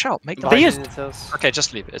them push out. Make them. They push used- out. Okay,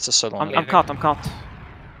 just leave it. It's a solo. I'm caught, I'm caught.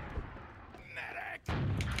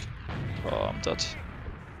 Oh, I'm dead.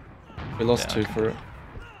 We lost Yeah, 2 for it.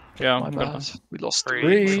 Yeah, My I'm bad. gonna. We lost three.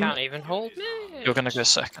 Three. Can't even hold me. You're gonna go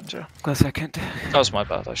second, yeah. Go a second. That was my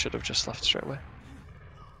bad. I should have just left straight away.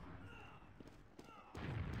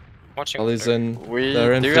 Watching. Sully's in. We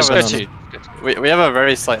They're in do for have Go a, banana. two. we have a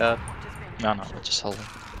very slight ad. No, we're just holding.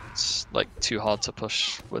 It's like too hard to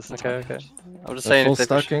push with the Okay, time. okay. I'm just They're saying full if they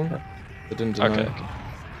push. stacking. They didn't deny. Okay.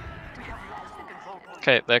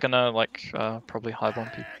 Okay, they're gonna like probably high bomb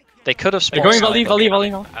people. They could have They're spawned. going side, Valley. Ali.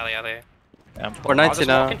 yeah, We're I'll 90 just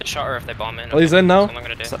now. walk into shutter if they bomb in. Oh, he's in now. That's what I'm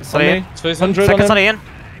gonna do. On Sully me. in. Sully's in. 100 on Second him. Sully in.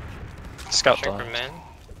 Scout Pushing from died. men.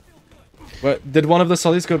 Wait, did one of the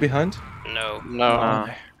Sullys go behind? No. No.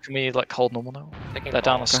 Can we like hold normal now? Taking They're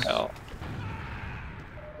down a bombs. scout.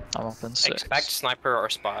 I'm up in 6. Expect sniper or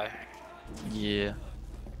spy. Yeah.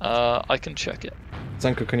 I can check it.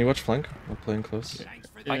 Zanko, can you watch flank? We're playing close.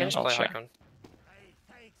 I can just I'll play high check. ground.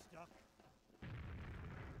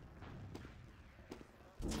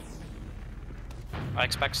 I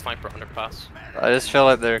expect sniper underpass. I just feel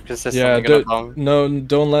like they're Yeah, consistently gonna bomb. no,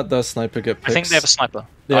 don't let their sniper get picks. I think they have a sniper.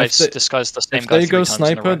 Yeah, I if they- disguised the same If guy they 3 go times in a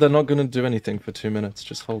sniper, row. they're not gonna do anything for 2 minutes.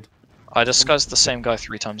 Just hold. I disguised the same guy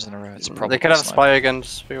 3 times in a row. It's probably They could have sniper. spy again,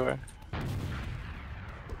 just beware.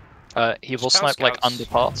 He will Scout snipe like scouts. under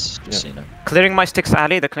parts, just Yeah. so you know. Clearing my sticks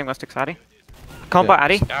alley, they're clearing my sticks alley. Combo Yeah.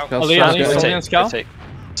 alley. Scout. Scout Ali, starts Ali, getting- Sully and Scout. Take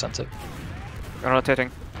center.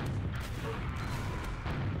 Rotating.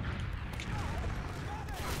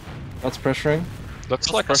 That's pressuring. Looks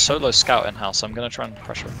like a solo scout in house. I'm gonna try and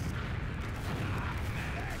pressure him.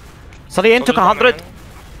 Sully in, took 100.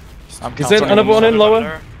 I'm He's counting. in, another one in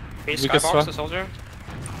lower. He's We can skybox swap. the soldier.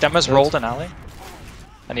 Demo's rolled an alley.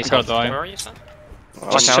 And he's gonna got die. Where are you, son?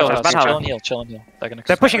 Just no, chill, that's guys. bad Chill how- and heal, chill and heal. They're gonna.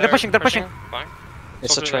 They're pushing, they're pushing. Fine.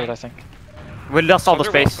 It's a Soldier trade, there. I think. We lost all the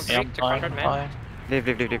Soldier space. walks Yeah, I'm Take 100 fine.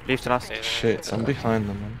 man. Leave to last. Stay there. Shit, I'm behind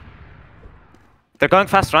them, man. They're going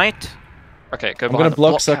fast, right? Okay, go I'm behind gonna them.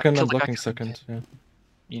 block Cap, second. kill I'm the guy, blocking kill the second. guy. Yeah.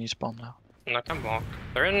 You need to bomb now. No, can block.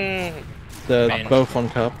 They're in. They're Main. both on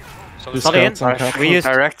cap. So Two Sully in. scouts on cap. We used.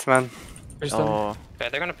 Direct, man. Oh. Okay,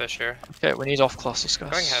 they're gonna push here. Okay, we need off classes, guys.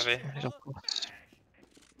 Going heavy. We need off class.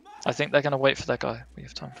 I think they're gonna wait for their guy. We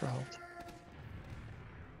have time for a hold.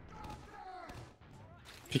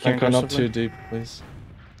 Peeking Zanko, not aggressively. too deep, please.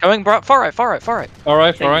 Going far right, far right, far right.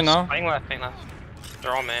 Alright now. Playing left, playing left.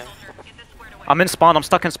 They're all man. I'm in spawn, I'm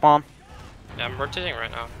stuck in spawn. Yeah, I'm rotating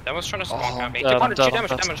right now. That was trying to spawn Oh, cap me. I'm Take dead, 100, I'm shoot dead,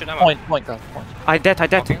 damage, I'm shoot damage, shoot damage. Point, go, point. I dead.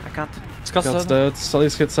 Okay. I can't. Scout's dead.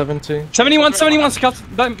 Sully's hit 70. 71, Scout.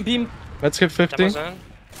 Beam. Let's hit 50. Demo's in.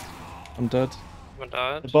 I'm dead. I'm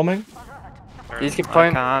dead. They're bombing. Please keep I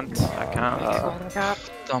going. can't. I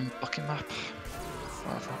can't. Dumb fucking map.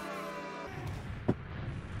 Whatever.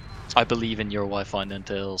 I believe in your Wi-Fi,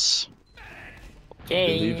 Ninetales.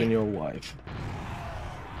 Believe in your wife.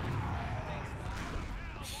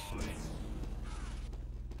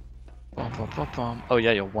 Bum, bum, bum, bum. Oh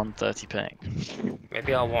yeah, you're 130 ping.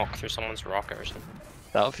 Maybe I'll walk through someone's rocket or something.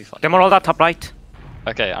 That would be fun. Demo roll that top right.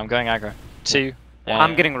 Okay, I'm going aggro. 2. Yeah.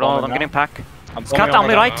 I'm getting rolled. I'm now. getting pack. I'm Scout bombing down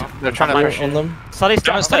me on right. now. They're trying to Fire push on you. them. Sully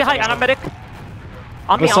high. dead. I'm medic.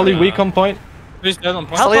 On me. We're Sully me. weak on point. He's dead on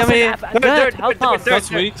point. Help Sully, us. I mean- Good. Help us.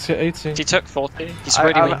 That's weak. Let's get 80. He took 40. He's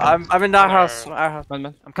really weak. I'm in our house. Our house.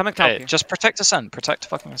 Man. I'm coming to help Hey, you. just protect Ascend. Protect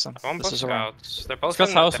fucking Ascend. I'm on This both is around. scouts. They're both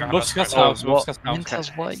Scout's in house, their both Scout's right house. now. Both Scout's house.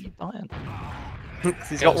 Ninetales, what are you buying?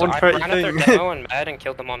 He's got Because one I for ran at their everything. demo and mid and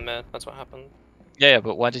killed them on mid. That's what happened. Yeah,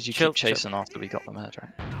 but why did you Chill, keep chasing after we got the mid,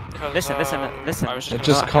 right? Because, Listen. I was It gonna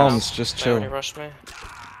just back calms, out. just They chill. already rushed me.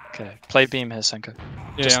 Okay, play beam here, Senko.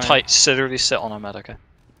 Yeah, Just yeah. tight, literally sit on our mid, okay?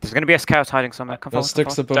 There's gonna be a scout hiding somewhere. Come No forward.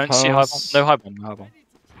 sticks above Don't see high bomb. house. No high bomb, no high bomb.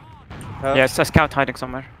 Yeah, it's a scout hiding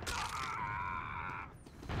somewhere.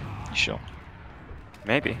 You sure?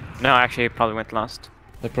 Maybe. No, actually, it probably went last.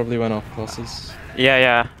 They probably went off crosses.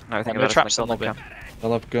 Yeah. No, I think No about it, traps like in lobby. building camp.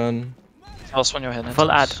 They'll have gun. Tell us when you're hitting.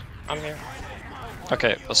 Full ad. I'm here.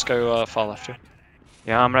 Okay, let's go far left here.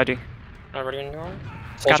 Yeah, I'm ready. Already in your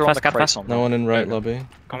Scout Soldier on fast, the scout crates fast. on No them. one in right Yeah. lobby.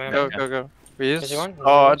 Come here. Go. We Is use. he one?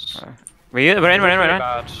 Oh, We're in.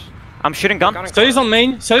 Bad. I'm shooting gun. Studies on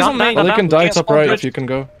main. Studies on main. Gun Well, they can die Yeah, top spawn right bridge. if you can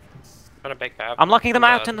go. Trying to big bab. I'm locking them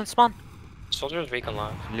I'm out dead. and then spawn. Soldier's weak on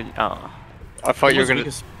live. Oh. I thought you were gonna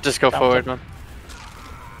Because- just go forward, man.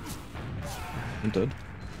 I'm dead.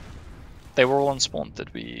 They were all on spawn.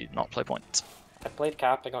 Did we not play point? I played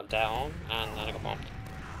cap, I got down, and then I got bombed.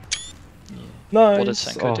 Nice. What did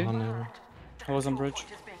Senko do? No. I was on bridge.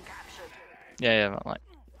 Yeah, but like,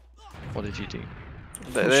 what did you do?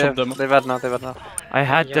 Shove them. They've had now. I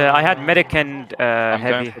had medic and I'm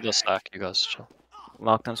heavy going for the stack. You guys chill.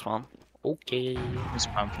 locked and spawn. Okay. He's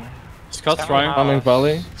pumping. Scout's trying. Spamming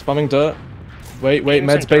valley. Spamming dirt. Wait, Beams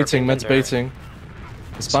med's and dirt, baiting, beams med's and dirt. baiting.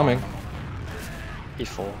 He's spamming. He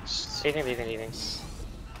forced. Leaving.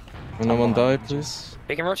 Will no one die, please?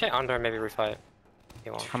 We can rotate under and maybe refight. If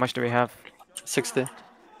you want. How much do we have? 60. Right.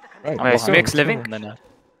 Wait, behind Mix them. living? And then,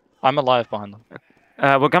 I'm alive behind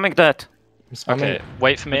them. We're coming dirt. I'm spamming. Okay,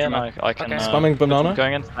 wait for me and I can. Okay. Spamming banana. I'm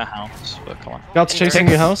going into the house, but come on. Guards chasing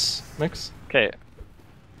your house. Mix. Okay.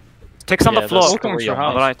 Ticks on Yeah, the floor. there's Welcome three to on your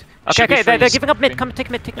All house. right. Should Okay, be they're freeze. giving up mid. Come, take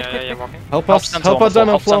mid. Yeah, walking. Help Help us. Stent Help on our the floor,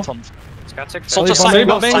 demo help floor. Stent on the floor. Scout 6. Soldier Soldier side,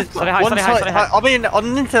 side, side. side. Study high, One study high, side. study high. I mean, on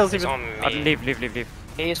Intel's He's even. on me. Leave.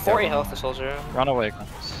 He's 40 health, the soldier. Run away, guys.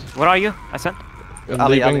 Where are you? I sent.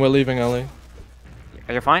 Ali. We're leaving Ali.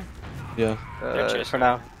 Are you fine? Yeah. For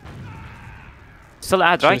now. Still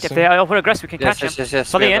ad, right? If Chasing. they are over aggressive, we can Yes, catch them. yes.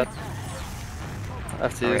 Sully we in. have that. I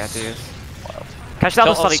have to Oh, we use. have to use. Catch the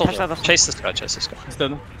other Sully. Catch the other. Chase this guy, chase this guy. He's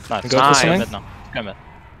dead. Nice. Go for Go swing. mid now. Go mid.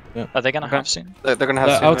 Yeah. Are they gonna Okay. have soon? They're gonna have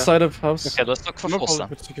They're soon, yeah. outside of house. Okay, let's look for No force problem.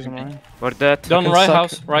 then. Let's take his on main. We're dead. Down Can right suck.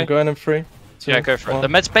 house, I'm right. going in free. Two, Yeah, go for it. one. The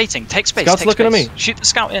med's baiting. Take space. Scout's take looking at space. me. Shoot the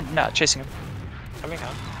scout in. Nah, chasing him. Coming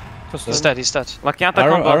out. He's dead. He's dead. Locking out the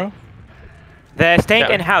Arrow, combo. arrow. They're staying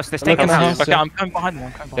Yeah. in house. They're staying Look in in the house. house. Okay, yeah. I'm going behind them.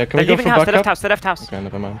 I'm going Yeah, behind can They're we go leaving for house. They left backup? house. They left house. Okay,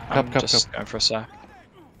 never mind. them. Cap. I'm just going for a sack.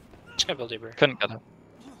 Just gonna build deeper. Couldn't get him.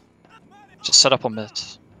 Just set up on mid.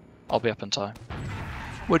 I'll be up in time.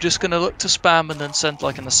 We're just gonna look to spam and then send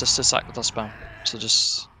like an assisted sack with our spam. So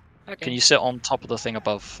just Okay. can you sit on top of the thing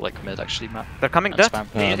above like mid actually, Matt? They're coming And dirt.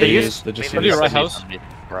 spam. They use- just Leave use. it right house.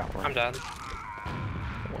 I'm dead.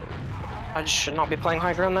 I just should not be playing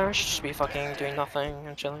high ground there. I should just be fucking doing nothing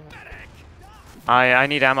and chilling. I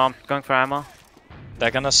need ammo. I'm going for ammo.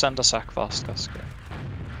 They're gonna send a sack fast, guys.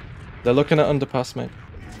 They're looking at underpass, mate.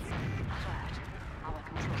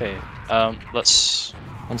 Okay, let's.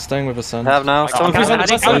 I'm staying with Ascend. Have now. Someone Someone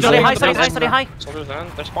please please on- Study high. Study Study high. Soldiers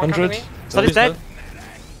in. They're spawn 100. coming to me. Study's dead.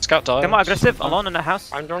 Scout dive. They're more aggressive. Alone in the house.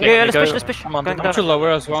 I'm doing Yeah, it. let's go. push. Let's push. Come on, Going come I'm too dirt. lower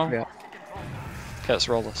as well. Yeah. Okay, let's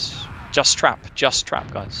roll this. Just trap,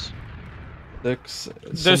 guys. Six.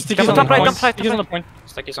 There's stickies Come on top the right, point. come right, Stickies on the point.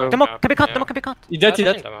 Sticky's on Demo cap. can be cut. Yeah. Demo can be cut. He dead, he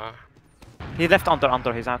dead. He left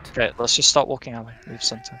under. He's out. Okay, let's just start walking alley. Leave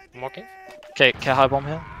center. I'm walking. Okay, high bomb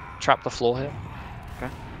here. Trap the floor here.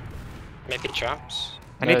 Maybe traps.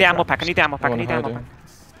 I need No the ammo traps. pack. I need the ammo pack. I One need the ammo hiding. pack.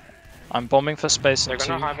 I'm bombing for space They're in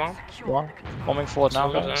gonna high 2, bomb. 1. Bombing forward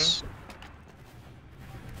now, Soldiers guys.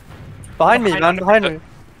 Behind me, man. Behind me.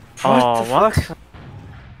 Oh, the what? fuck?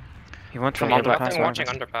 He went from Okay, I'm underpass. watching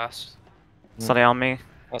underpass. Study on me.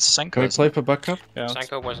 That's Senko. Can we isn't play for backup? Yeah.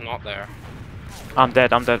 Senko was not there. I'm dead,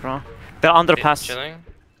 bro. They're He's underpass. chilling.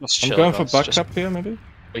 Just I'm chill, going for guys, back just- cap here, maybe?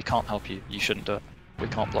 We can't help you. You shouldn't do it. We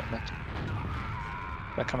can't block mid.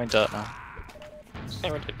 They're coming dirt now.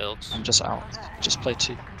 Stay with the builds. I'm just out. Just play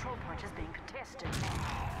 2.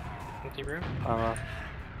 Empty room.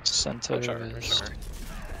 Center is...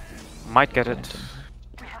 Might get it.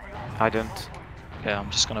 I didn't. Yeah, I'm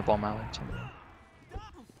just gonna bomb out.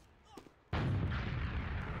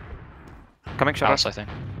 Coming shot. House, I think.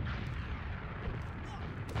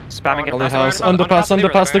 Spamming it. Ollie That's house, alright, underpass, leave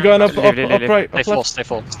it, underpass, they're leave it. going up, Leave. up right, Stay up full, left. stay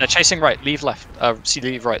full. They're chasing right, leave left.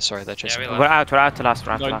 Leave right, sorry, they're chasing we right. left. We're out to last,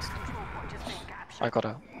 No. I got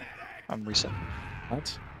out. I'm reset.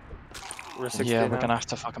 What? We're 60 Yeah, we're now. gonna have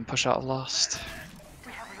to fucking push out last.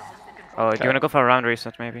 Oh, do you wanna go for a round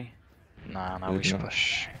reset maybe? Nah, we Maybe should not.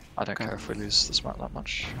 push. I don't care if we lose this map that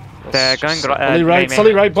much. They're going Sully right, main.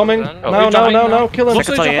 Sully right, bombing. Oh, No, we're no, jumping no, now. no, kill him.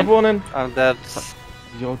 Second Sully in. Everyone in. I'm dead.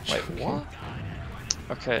 You're Wait, joking. what?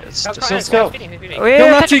 Okay, it's Scout's just... fine, Let's go. Scout's feeding, feeding. Oh, Kill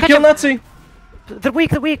yeah, Nazi, catch kill him. Nazi! They're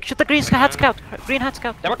weak. Shoot the green hat scout. Green hat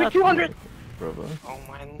scout. That would be 200! Bravo. Oh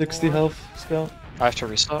my 60 lord. health, Scout. I have to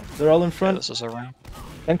restart. They're all in Yeah, front. this is a round.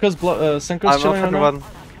 Senko's I'm chilling right off now. one.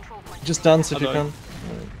 Just dance if you Hello. can.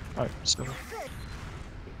 Alright, so...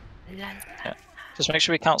 Yeah. Just make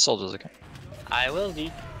sure we count soldiers again. I will do.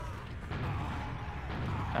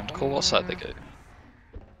 And call what side they go.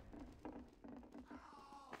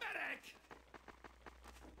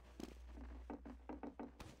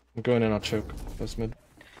 I'm going in our choke. First mid.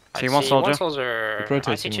 See one soldier. One soldier. Keep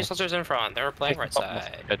rotating I see 2 now. soldiers in front. They were playing right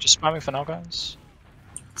side. Yeah, just spamming for now, guys.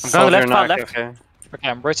 I'm going left, Soldier left. knock, okay. Okay,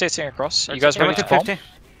 I'm rotating across. You guys Rotating ready to Going bomb? to 50.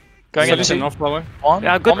 Going Sully's into in off flower. 1.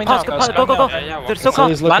 Yeah, good Bombing pass, now, good guys. pass. Go, go, go. Yeah, yeah, They're walk so on. close.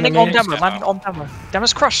 Sully's looking Landing at on me. Demo, landing on Demo.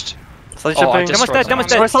 Demo's crushed. Sully Oh, I jumping. destroyed dead, them. Demo's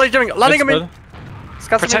dead. Where's Sully jumping? Landing on me! Dead.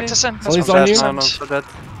 Scout's Protect us in. That's Sully's what I'm on you. saying. No, no, so dead.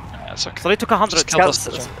 Yeah, it's okay. Sully took 100. Just kill Scout's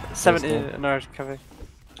this. 70 in our cafe.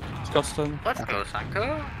 Scott's done. Let's go,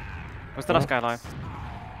 Sanko. Was the last guy alive?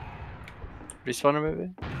 Respawner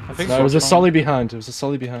maybe? I think No, it was a Sully's Sully behind. It was a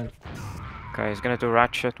Sully behind. Okay, he's gonna do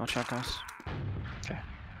rat shit. Watch out, guys.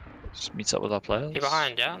 Just meets up with our players. He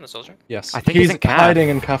behind, yeah, the soldier. Yes. I think he's in caf. hiding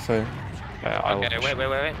in cafe. Yeah, I will Okay, push. wait.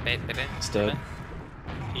 Wait. It's dead.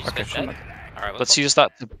 He's Okay, dead. Alright, Let's use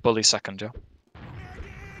that to bully second, yeah?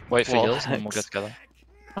 Wait for Well, heals and then we'll get thanks. together.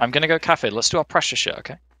 I'm gonna go cafe. Let's do our pressure shit,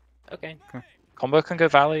 okay? Okay. Combo can go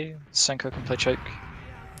Valley. Senko can play choke.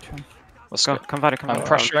 Let's Go, go. come Valley, come I'm Valley.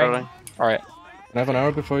 pressuring. Alright. Can I have an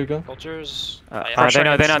arrow before you go? Soldiers.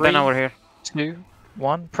 They know we're here. 2,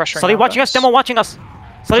 1. Pressuring. Sully now, watching guys. us. Demo watching us.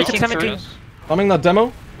 Sully took Peeking 17. through. Bombing that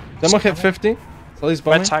demo. Demo hit 50. Sully's Red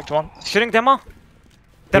bombing. tagged 1. Shooting demo.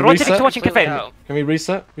 They're We rotating reset? to watching cafe. Oh, Can we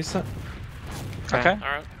reset? Reset. Okay.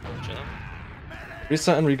 alright. Chilling.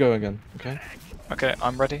 Reset and re-go again. Okay. Okay,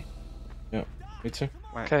 I'm ready. Me too.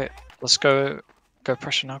 Okay, let's go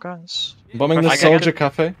pressure now, guys. Bombing the I get soldier good.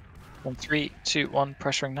 cafe. 1, 3, 2, 1.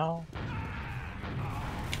 Pressuring now.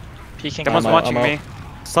 Peeking. Demo's I'm out, watching I'm me.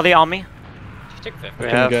 Sully on me. You took 50. We We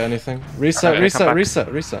couldn't have- get anything. Reset, Okay, reset, come back.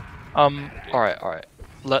 reset. Alright.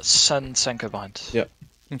 Let's send Senko behind. Yeah.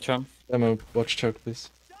 Okay. Demo, watch choke, please.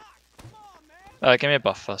 Give me a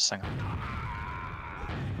buff first, hang on.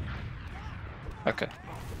 Okay.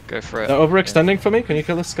 Go for it. They're overextending for me. Can you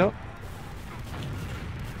kill this scout?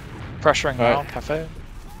 Pressuring now, Alright. cafe.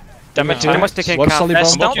 Demo Yeah. 2. Demo's taking Watch cap. Sully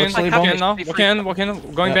Best bomb. Don't Walk in, Watch Sully like bomb. walk in now. Be Walk free.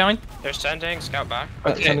 in, going Yeah. behind. They're sending, scout back.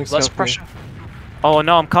 Okay, Sending let's scout pressure. Oh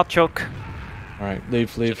no, I'm caught choke. Alright,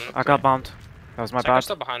 leave. I got bombed. That was my Sanko's bad.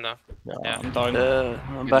 still behind though. Yeah. I'm down.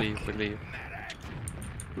 I'm We back. leave, we leave.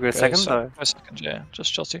 We go Go second se- or? go second, yeah.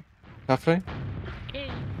 Just chill too. Cafe. We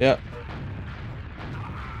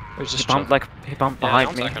He just bumped chill. he bumped Yeah, behind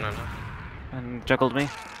I'm me second right now. and juggled me.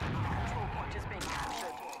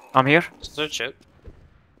 I'm here. Soldier chip.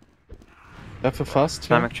 F for fast. Yeah.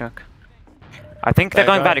 Dynamic check. I think they're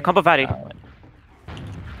They're going Valley. Combo Valley. Uh,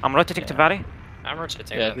 I'm rotating to Valley. I'm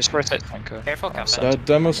rotating. yeah, them. just rotate Senko. Careful, I'm cafe. set.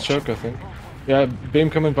 Demo's choke, I think. Yeah, beam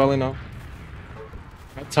coming valley now.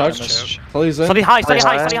 Touch. Demo's- Sully's in. Sully high, Sully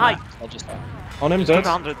Sully high, high. Sully high. I'll just On him, Took dead.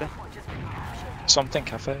 100 there. something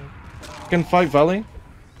cafe. Can fight valley.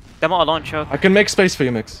 Demo alone choke. I can make space for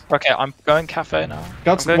you, Mix. Okay, I'm going cafe now.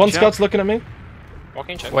 Scouts, I'm going one choke. scout's looking at me.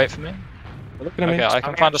 Walking check. Wait for me. They're looking at Okay, me. I can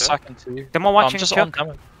I'm find a going second too. Demo I'm watching just on choke.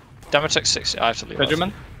 Demo. Demo took 60. I have to leave.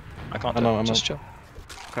 Benjamin. I can't I do know, it. I'm Just chill.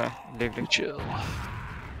 Okay, leave. Chill.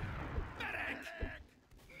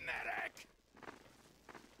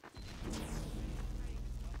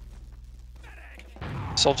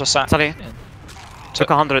 Soldier sat. Sully. in. Took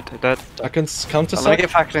 100 dead. I can counter I'm gonna set. get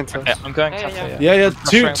factored into Okay, it. I'm going Yeah, cafe. yeah. Yeah,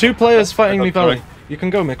 Pressuring. two players fighting I me got valley. You can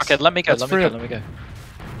go, Mix. Okay, let me go. Let's Let me free go. up. Let me go.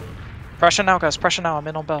 Pressure now, guys. Pressure now. I'm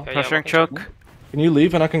in on bell. Yeah, Pressuring walking choke. Can you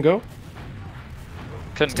leave and I can go?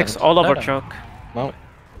 Couldn't Sticks get all over no. choke. No.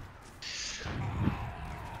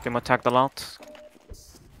 Game attacked a lot.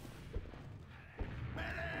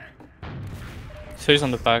 So he's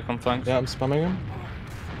on the back on flanks. Yeah, I'm spamming him.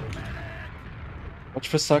 Watch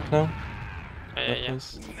for sack now. Yeah.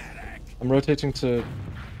 Please. I'm rotating to...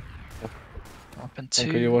 Up in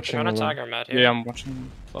Funko, two. you're watching I'm gonna alone. tag our mat here. Yeah, I'm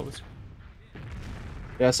watching flowers.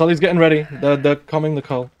 Yeah, Sully's getting ready. They're coming the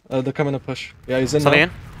call. They're coming to push. Yeah, he's in Sully now.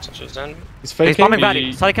 in. Such as then. He's He's faking. bombing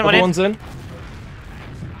valley. Sully can run Other in. one's in.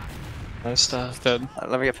 Nice. He's dead.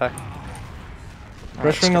 Let me get back.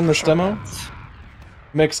 Pressuring on this demo.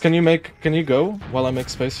 Mix, can you go while I make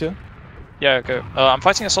space here? Yeah, go. I'm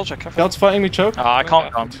fighting a soldier. Careful. Scout's fighting me, choke. I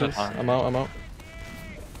can't. I'm Jeez, fine. I'm out.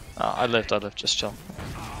 I lived. Just chill.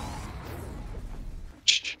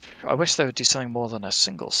 I wish they would do something more than a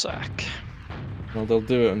single sack. Well, they'll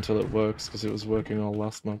do it until it works, because it was working all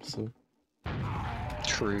last map, so...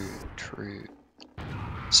 True.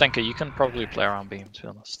 Senka, you can probably play around beam, to be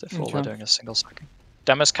honest, if all they're Okay. doing is single sacking.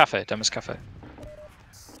 Demos Cafe.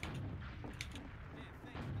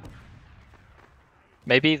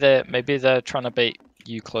 Maybe they're trying to bait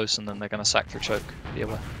you close and then they're gonna sack for choke. Be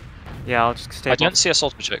aware. Yeah, I'll just stay. I don't see a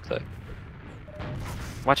soldier choke though.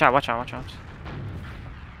 Watch out.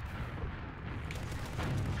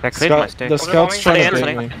 They cleared my stick. The scout's trying to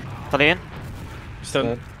Sully bait in. me. Sully in. He's dead.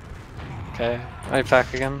 Dead. Okay. I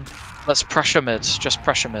back again. Let's pressure mid. Just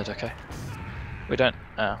pressure mid. Okay. We don't.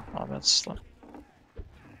 Oh, mid's slow.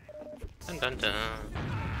 Dun.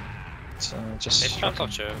 So They just shot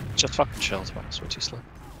off you. fucking chill. To be honest, we're too slow.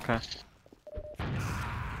 Okay.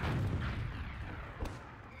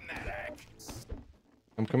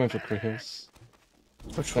 I'm coming for Krihils.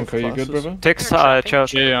 Which Funko, you good, brother? Sticks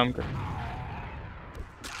choke. Yeah, I'm good.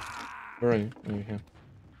 Where are you? Oh, you're here.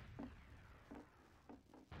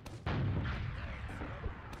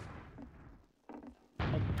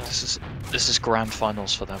 This is grand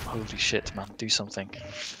finals for them. Holy shit, man! Do something.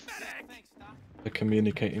 They're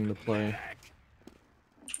communicating the play.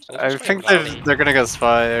 I think they're gonna go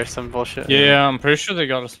spy or some bullshit. Yeah, I'm pretty sure they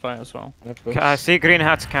got a spy as well. Yep, I see green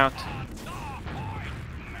hat scout.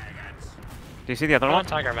 Do you see the other I'm one?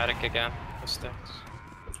 gonna tag our medic again. The sticks.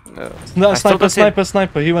 No. No, I still don't see-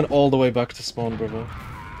 sniper. He went all the way back to spawn, brother.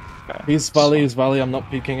 He's valley. I'm not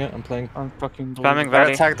peeking it. I'm playing. I'm fucking Spamming I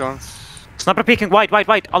valley. got tagged once. Sniper peeking white,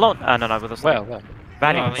 alone. No, with us. Where?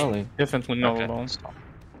 Valley. No, Valley. Definitely no Okay. alone.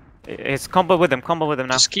 It's combo with him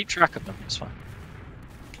now. Just keep track of them. It's fine.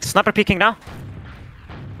 Sniper peeking now.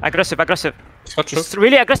 Aggressive. He's got choke. It's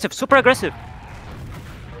really aggressive, super aggressive.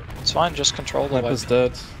 It's fine. Just control the Sniper's wave.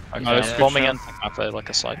 dead. Okay, Nice, I'm good bombing shot. in. I play like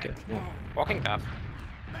a psycho. Walking path.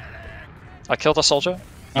 I killed a soldier.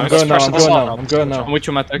 I'm Nice. going now. pressure I'm the going slot now. now. I'm going now. I'm with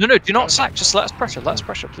you, Matt. No, do not sack. Just let us pressure. Let us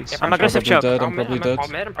pressure, please. I'm aggressive Probably choke. dead. I'm probably dead.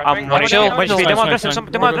 I'm one chill, HP, chill. be more Nice, aggressive, nice, some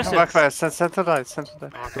nice. more Come aggressive. back fast. Center dive.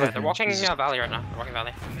 Okay, they're walking valley right now. They're walking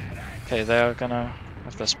valley. Okay, they are gonna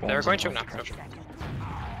have their spawns. They're going to and now. pressure.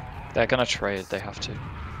 They're gonna trade. They have to.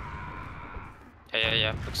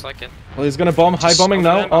 Yeah. Looks like it. Well, he's gonna bomb. High Just bombing over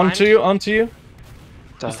now. them behind. Onto you.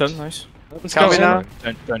 He's dead, nice. Let's Coming go.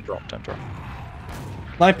 now. Don't drop.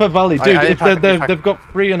 Sniper valley, I dude. attack, attack. They've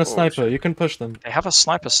got 3 and a Oh, sniper. You can push them. They have a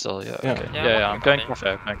sniper still. Yeah. Yeah. Okay. Yeah, Yeah. I'm I'm going walking cafe.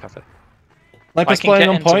 I'm going cafe. Sniper's can playing get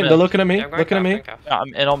on into point. mid. They're looking at me. Yeah, I'm going Looking at me. Yeah,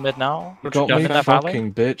 I'm in on mid now. You got Yeah, me, in their valley.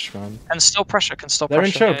 fucking bitch, man. Can still pressure. They're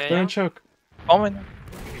in pressure. choke. Yeah, They're in yeah. choke. Bombing.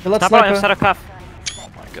 Kill that Sniper, sniper. cuff. Oh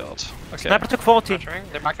my god. Okay. Sniper took 40.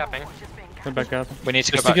 They're backtapping. They're back out. We need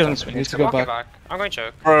to Just go back. to get guys, we Need need to to go Walking back. back. I'm going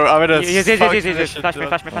choke. Bro, I'm in a Yes. fucking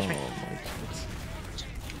Flash me. Oh, my God.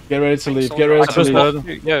 Get ready to leave. Get I ready I to just leave.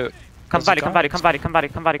 dead. Yo. Come valley. I'm Just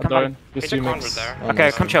dying. It's you a convert mix. there. Oh, Okay,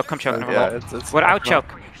 nice. come choke. Yeah, it's We're out choke.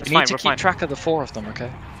 It's We fine, need to we're keep fine. track of the 4 of them.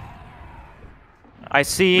 Okay. I We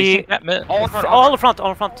see can get mid. all in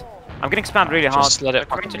front. I'm getting spammed really hard. Just let it They're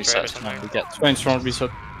going fucking to trade or reset. something. We get. Spain strong reset.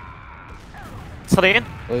 Sully in.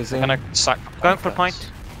 Blaze in. Gonna sack. Going for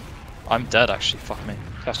point. I'm dead actually. Fuck me.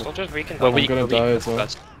 Soldiers weaken. We're I'm weak. gonna We're weak. die as well.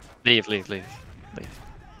 Guys. Leave.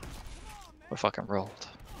 We're fucking rolled.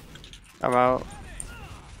 I'm out.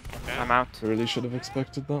 I'm out. I really should have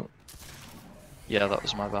expected that. Yeah, that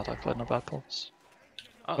was my bad. I played in a bad pulse.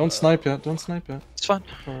 Don't snipe yet. Don't snipe yet. It's fine.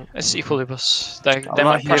 Alright. It's equalibus. They not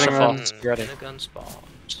might pressure healing fast. them. Be ready. The gun spot.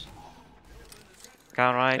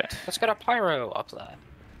 Go right. Let's get a pyro up there.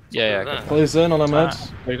 Yeah. Then. Good. Blaze in on a med.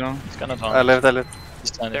 Lay down. It's gonna I die. lived.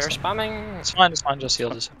 He's done. They're It's fine. spamming. It's fine. Just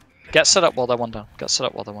heal. Get set up while they're one down.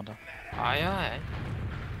 Aye.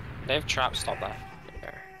 They have traps. Stop that.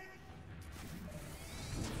 There.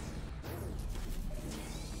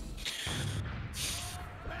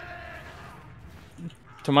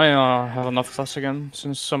 They might have enough class again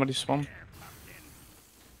since somebody spawned.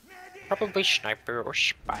 Probably sniper or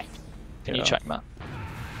spy. Can you check, Matt?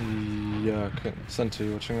 Yeah, okay. Center,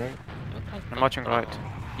 you watching right? I'm watching right.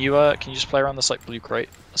 You can you just play around this like blue crate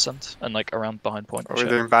ascent and like around behind point? Are we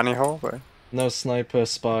doing Banny Hole? But... No, sniper,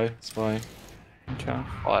 spy. Okay.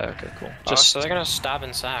 Oh, okay, cool. Just so they're gonna stab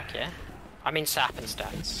and sack, yeah? I mean sap and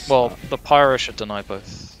stab. Well, the pyro should deny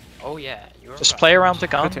both. Oh yeah, you're Just right. play around the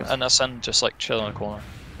gun Good. and ascend, just like chill in a corner.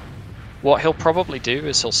 What he'll probably do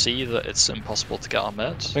is he'll see that it's impossible to get our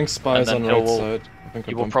mid. I think spy's And on then right he'll- side. I think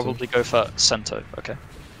He I will bumped him. probably go for Cento, okay?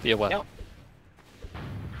 Be aware. Yep.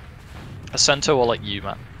 A Cento or like you,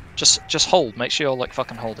 man. Just hold. Make sure you're like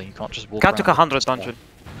fucking holding. You can't just walk Cat took around. 100 dungeon.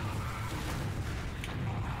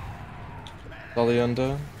 Dolly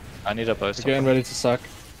under. I need a boat. We're getting ready to sack.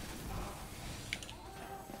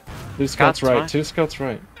 2 scouts Cat's right, fine. 2 scouts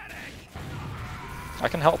right. I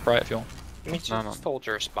can help, right, if you want. Me too. No, no.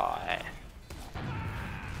 Soldier spy.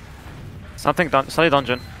 Something done. Solid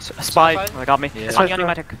dungeon. Spy. Spy? Got me. Yeah. It's on the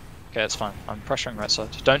animatic. Okay, it's fine. I'm pressuring right side.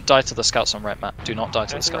 Don't die to the scouts on right, Matt. Do not die to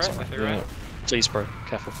the Anything scouts right? on right. Anything right? Yeah. Please, bro.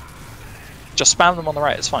 Careful. Just spam them on the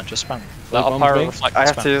right. It's fine. Just spam them. Let Like our pyro bombing? reflect. I and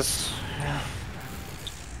have spam. to use.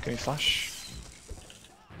 Can we flash?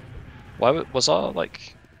 Why was our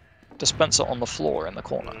like dispenser on the floor in the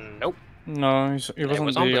corner? Nope. No, he was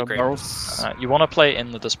was on on the blue crate. barrels. You want to play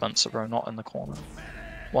in the dispenser, bro, not in the corner.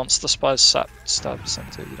 Once the spy's stab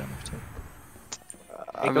center, you don't have to.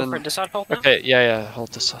 We I'm go for in. decide hold now? Okay, yeah,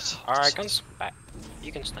 hold this set. Alright, guns back.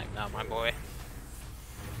 You can snipe now, my boy.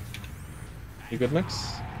 You good,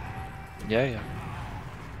 Mix? Yeah.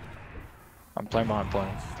 I'm playing behind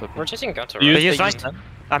point. We're chasing guns You around. use Use right.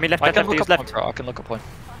 I mean left, I left, can left, look use up point, left. bro. I can look up point.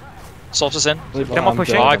 Soldiers in. Them are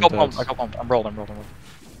pushing. Oh, I I'm got dead. bombed. I got bombed. I'm rolling.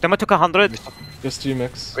 Demo took 100. Just you,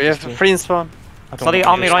 Mix. We have Just you. free in spawn. Solid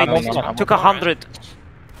army I'm right. on, I'm Took on. 100.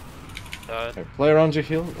 Okay, play around your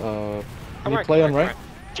heal. Can you play on right?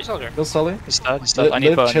 G-soldier. Kill Sully. He's dead. I need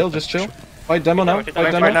Live, burn. chill, just chill. Fight demo now. Fight Fight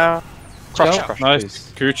Right demo. now. Crush, Go. crush.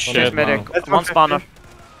 Nice. Good Okay. Cheers, shit. medic. wow. That's One spawner.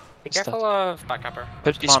 Be careful of backupper.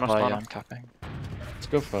 Could be Spawner, spy, spawner. yeah, I'm capping. Let's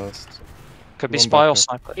go fast. Could be One spy or backup.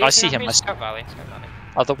 sniper. Yeah, I see him. Scout Valley. Scout Valley.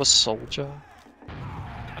 Other was soldier.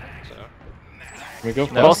 So, Can we go No.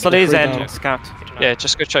 fast? Both Solids Right and now. scout. good to know. Yeah,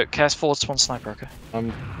 just go choke. Cast forward, spawn sniper. Okay.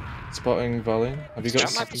 I'm spotting Valley. Have you got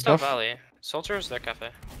Scout might be Scout stuff? Valley. Soldiers, their cafe.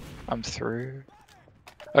 I'm through.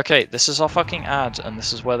 Okay, this is our fucking ad, and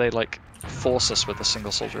this is where they like force us with a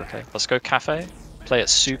single soldier. Okay, let's go cafe. Play it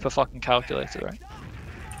super fucking calculated, right?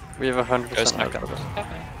 We have Go 100% sniper. marker.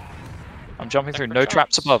 Cafe. I'm jumping through. Sniper No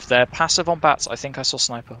traps traps. above. They're passive on bats. I think I saw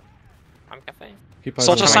sniper. I'm cafe. Keep eyes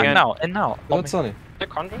Soldier on sack in. now. In now. Oh, On me. that's Sunny. They're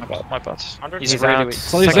conjured. My bad. My bad. 100. He's He's really out. weak.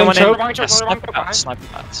 Sully's Second in one choke. Yeah, sniper bats. Sniper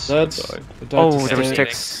bats. Dead. Oh, there was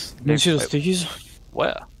Stick. sticks. Did you see the stickies?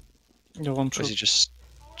 Where? The one Was shot. he just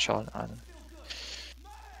charging? I don't know.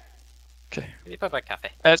 Okay. You play by cafe.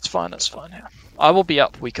 It's fine. It's fine. Yeah. I will be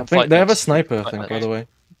up. We can I think fight. they have a next. sniper, I Fight think, next. by the way.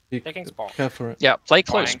 Be Taking spawn. careful for it. Yeah. Play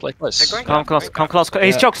close. Flying. Play close. They're going Come down, close, going come down. close.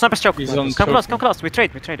 He's Yeah. choke, sniper's choke. He's Come on close, choke. come close. We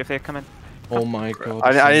trade if they come in. Oh my god.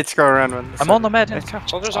 I need to go around one. I'm on the med.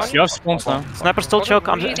 Soldiers on. You have spawns now. Sniper still choke.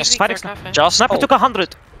 I'm Really just weak, fighting. their cafe. Just Sniper hold. took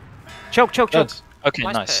 100. Choke. Dead. Okay,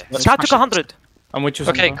 Nice nice. play. Let's Scout smash took it. 100. I'm with you.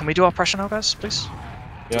 Okay, Santa. can we do our pressure now, guys, please?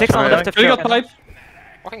 Yeah. Sticks on the left of You got choke. pipe.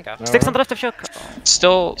 Walking down. Sticks on the left of choke.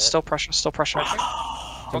 Still pressure. Still pressure.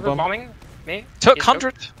 Soldier bomb. bombing. Me. Took He's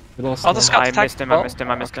 100. We lost Other him. scouts I tagged missed him, well. I missed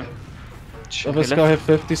him, I missed him. Other scout hit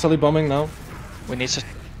 50. Sully bombing now. We need to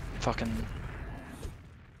fucking.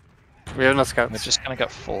 We have no We're scouts. just gonna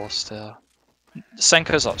get forced here.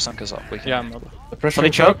 Senko's up. Senko's up. We can. Yeah, I'm up. The pressure Solid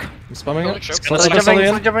on choke. choke. I'm spamming Solid it. choke. Sully Solid Sully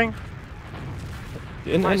Jumping, in. jumping.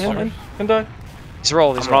 In. Can die. He's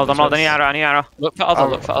rolled. He's I'm rolled, rolled. any arrow. Look for other. Oh,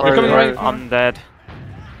 Look for where other. coming right. I'm dead.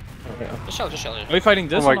 Okay. Just chill. Just chill. Are we fighting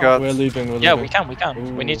this? Oh my or not? god. We're leaving. Yeah, we can. We can.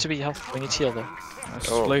 We Ooh. need to be healthy. We need to heal though.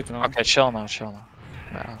 It's Oh. late now. Okay, chill now. Chill now.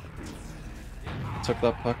 Wow. Took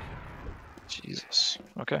that puck. Jesus.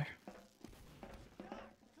 Okay.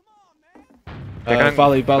 They're going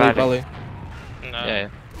Valley. No. Yeah.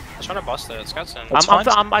 I'm trying to bust it. Scouts in. That's fine.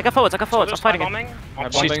 I got forwards, I'm Soldiers fighting it. bombing.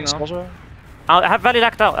 I'm Shooting bombing now. soldier. I have Valley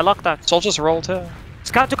locked out, I locked out. Soldiers rolled here.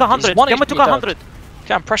 Scout took 100, one Demo HP took dead. 100.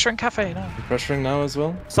 Okay, I'm pressuring cafe now. We're pressuring now as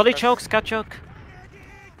well. Solid choke, Scout choke.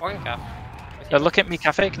 Walking cap. Look at me,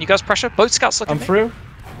 cafe. Can you guys pressure? Both scouts look I'm at me. through.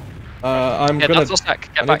 I'm Yeah, gonna. that's all stack.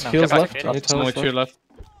 I Get need back now. Get heals back. left. Get I need Only heals two left.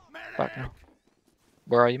 left. Back now.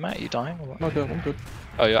 Where are you, Matt? Are you dying? Or what? I'm good. I'm good.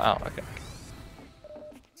 Oh, you're out. Okay.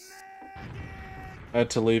 I had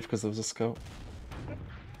to leave because there was a scout.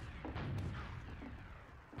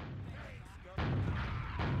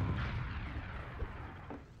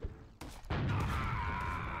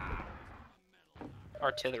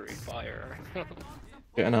 Artillery fire.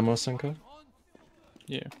 Get an ammo, Senko.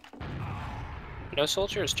 Yeah. No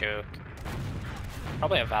soldiers, choke.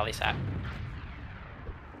 Probably a valley sack.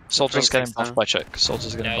 Soldiers Bring getting six buffed down. by choke.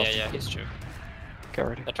 Soldiers getting Yeah, buffed. yeah, yeah, he's choke. Get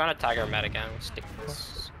ready. They're trying to tag our med again with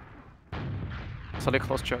sticks. Solly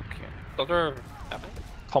close choke. Yeah. Soldier.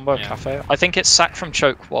 Combo Yeah. cafe. I think it's sack from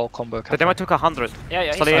choke while combo The cafe. demo took 100. Yeah, yeah,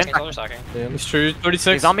 he's Solly in. sacking, soldier sacking. Yeah. It's true.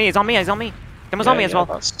 36. He's on me, he's on me, he's on me. Demo's on me as well.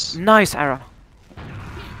 That's... Nice arrow.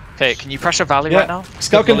 Okay, can you pressure valley Yeah. right now?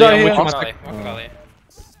 Scout can Volley, die I'm here. with you. Walk valley, walk valley.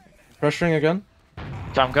 Pressuring again.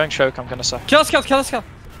 Okay, I'm going choke. I'm gonna sack. Kill, kill, kill, kill.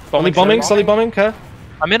 Solly bombing, Solly bombing, care.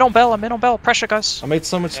 I'm in on bell. I'm in on bell. Pressure, guys. I made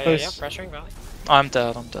so much Yeah, yeah, yeah, space. pressuring valley. I'm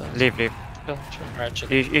dead. I'm dead. Leave, leave. Chill, chill. Alright,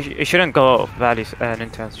 chill. You shouldn't go valley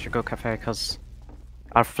Nintendo, you should go cafe because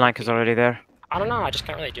our flank is already there. I don't know, I just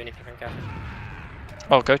can't really do anything from cafe.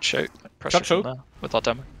 Oh, go choke. Pressure Got from choke. there with our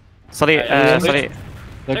demo. Solly, yeah, Solly.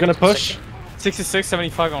 They're gonna push. 66,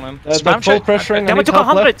 75 on him. They're Spam full check. pressuring. I Demo need took help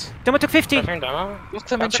 100. left. Demo took 50. Pressuring demo. Look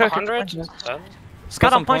them in That's like choke. 100. Dead.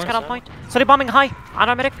 Scout on some point, points, scout on point. Solly bombing high.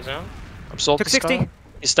 Paramedic. He's on. Absorb Took the 60. sky.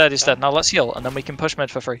 He's dead. He's dead. Now let's heal, and then we can push mid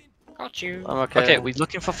for free. Got you. I'm okay. Okay, we're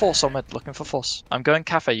looking for force on mid. Looking for force. I'm going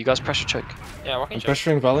cafe. You guys pressure choke. Yeah, walking I'm choke.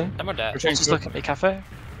 pressuring valley. Demo dead. Pushing Just choke. look at me, cafe.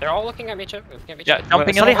 They're all looking at me choke. Looking at me Yeah, choke. jumping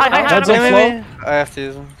in. Solly, on- high, high, high. Heads on floor. I have to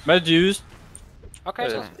use them. Med used. Okay,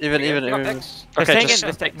 so Even. got even. picks. They're Okay, staying just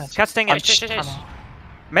in. stick mid. Scout's staying in. I'm just-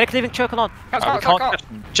 Medic leaving choke alone. Go, we go, can't go. get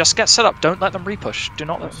them. Just get set up. Don't let them repush. Do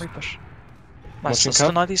not let them repush. Nice. Watching Let's cap.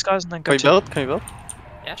 deny these guys and then go Can we two. build? Can we build?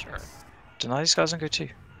 Yeah, sure. Deny these guys and go two.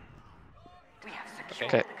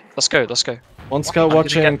 Okay, let's go. Let's go. One scout I'm gonna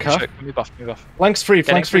watching get calf. choke. Move off. Move off. Flanks free,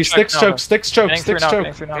 Getting flanks free. through choke Sticks now, choke, though. sticks choke, Getting through sticks now. choke.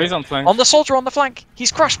 Getting through now. He's on flank. On the soldier on the flank.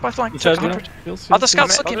 He's crushed by flank. He Took said, 100. Heals, Other heals,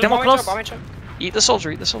 scouts heals. looking. Demo Bombing close. choke, bombing choke. Eat the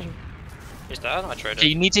soldier. Eat the soldier. He's dead. I traded. Okay,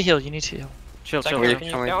 you need to heal. You need to heal. Chill, Second, chill. can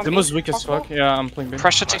you Can we- get on Demo's me? weak as fuck. Yeah, I'm playing B.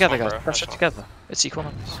 Pressure Nice together, one, guys. bro. Pressure Nice one. together. It's equal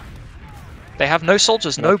numbers. They have no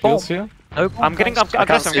soldiers. No bomb. Heals here. No bomb. I'm getting guys.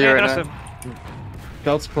 aggressive. see you right now.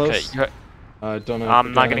 Scouts Okay, close. you I don't know. if I'm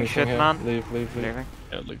we not get getting anything shit, here. man. Leave, leave, leave. Leaving.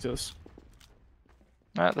 Yeah, like this.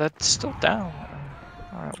 they're still down.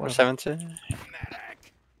 Alright, We're well, 70.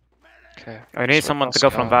 okay. I need So someone to let's go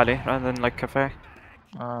from valley rather than like cafe.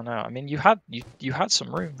 No, I mean you had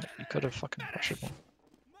some room. You could have fucking pressured one.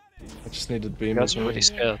 I just needed You beam. guys were really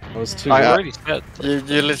scared. I was too. I- You I- were really scared.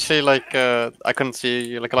 You literally like I couldn't see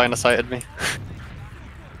you like a line of sight at me.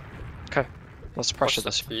 Let's pressure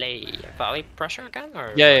What's this. the play? Valley pressure again?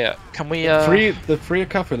 Or Yeah. Can we? the free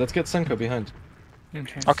cafe. Let's get Senko behind.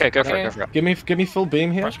 Okay, go for it. Go for it. Give me full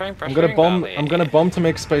beam here. Pressuring, I'm gonna pressuring bomb. valley. I'm gonna bomb to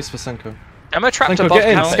make space for Senko. Ammo trapped Senko, above get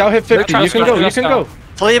in. cafe. Scout hit 50. You can go. You can go.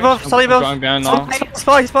 Sully above, Sully I'm above. going behind now.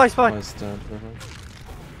 Spy, spy, spy. Nice, dead.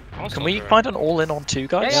 Can we find an all in on two Yeah,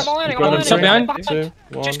 guys? yeah, I'm all in, I'm Got all him. in. Some behind. Behind. 2,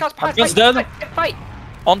 1. Just guys behind. He's Fight, dead. fight.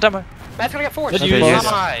 On demo. Man's gonna get forced. Let's use this.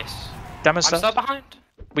 Nice. Demo's I'm still dead. behind.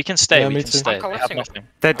 We can stay. Yeah, we me can too. stay. I'm They have collapsing.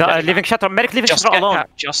 nothing. They're leaving shutter. Medic leaving Just shutter get alone. cap.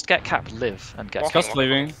 Just get cap. Live and get. Walking. Cap. Just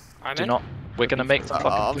leaving. I'm Do in. not. We're gonna make them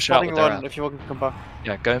fucking I'm push out spotting with their one ad. if you want to come back.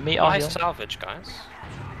 Yeah, go meet our Nice heal. salvage, guys.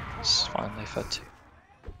 It's fine. They fed two.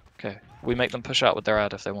 Okay, we make them push out with their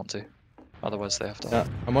ad if they want to. Otherwise, they have to. Yeah,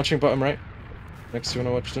 I'm watching bottom right. Next, you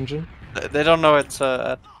wanna watch dungeon? They don't know it's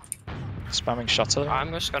Spamming shutter.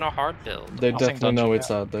 I'm just gonna hard build. They I think definitely know dungeon,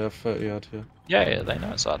 it's ad. They have 30 ad here. Yeah, they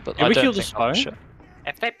know it's ad, but Did I we don't kill the think they'll spy? push it.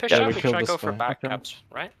 If they push Yeah, out, we we killed try to the go for spy. backups,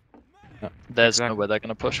 right? There's Exactly. nowhere they're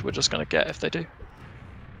gonna push. We're just gonna get if they do.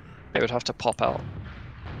 They would have to pop out.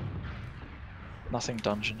 Nothing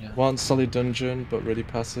dungeon yet. One solid dungeon, but really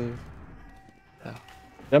passive. Yeah.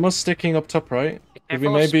 Demo's sticking up top right. Be Can we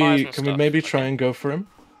careful of spies maybe and can we stuff, maybe okay? try and go for him?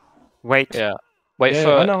 Wait. Yeah. Wait Yeah,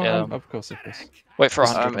 for. I know, yeah, of course, of course. wait for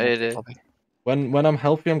I'm 100. 80. probably. When I'm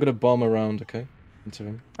healthy, I'm gonna bomb around, okay, into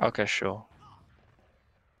him. Okay, sure.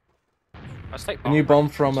 Let's take Can you bomb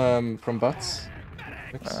from bats?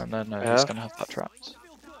 Thanks. No, Yeah. he's gonna have that trapped.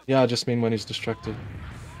 Yeah, I just mean when he's distracted.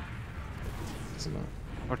 Doesn't matter.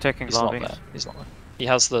 We're taking He's lobby. not there. He's not there.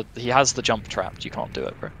 He has the jump trapped. You can't do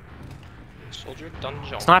it, bro. Soldier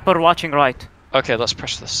dungeon. Sniper watching right. Okay, let's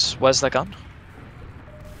press this. Where's their gun?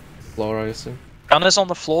 Floor, I assume. Gun is on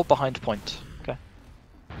the floor behind point. Okay.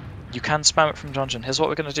 You can spam it from dungeon. Here's what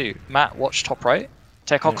we're gonna do. Matt, watch top right.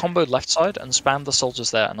 Take our Yeah. combo left side and spam the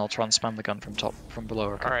soldiers there, and I'll try and spam the gun from below.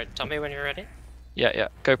 Okay. Alright, tell me when you're ready. Yeah.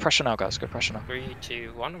 Go pressure now, guys. Go pressure now. 3,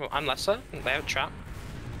 2, 1. I'm lesser. They have a trap.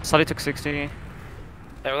 Sully took 60.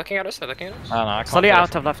 They're looking at us. They're looking at us. No, I can't. Sully get out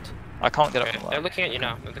it of left. I can't get it Okay, from they're there. looking at you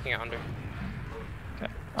now. They're looking at under.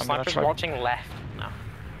 Okay. I'm gonna Sniper's try. watching left now.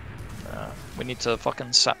 We need to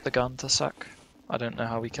fucking sap the gun to sack. I don't know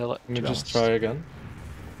how we kill it. Let me to be just honest. try again.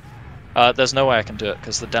 There's no way I can do it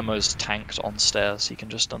because the demo's tanked on stairs. He can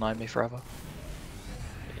just deny me forever.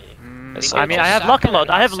 It's I like, mean, I have lock and load.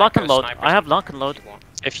 I have lock and load. I have lock and load.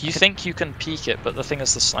 if you think you can peek it, but the thing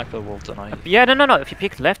is the sniper will deny you. Yeah, no. If you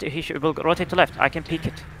peek left, will rotate to left. I can peek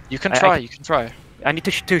it. You can I try, can- you can try. I need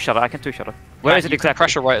to two-shot it. I can two-shot it. Where is it You can exactly?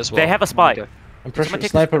 pressure right as well. They have a spy. There you go. I'm pressure.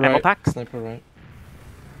 take Sniper this ammo right. pack? Sniper right.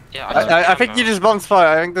 Yeah, I think you just bombed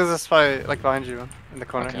spy. I think there's a spy like behind you in the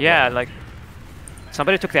corner. Okay. Yeah, like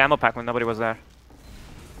somebody took the ammo pack when nobody was there.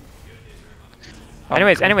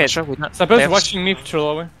 Anyways, can we anyways. pressure? We don't- Sniper's they have- watching me through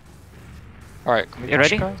lower. Alright, can we You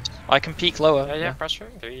pressure, ready? guys? I can peek lower. Yeah,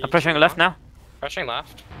 pressuring. I'm pressuring left now. Pressuring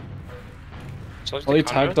left. So Well, he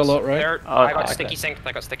tagged a lot, right? Oh, I got okay. sticky synced.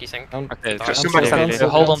 I got sticky synced. Okay, Just just come back cancel, down. so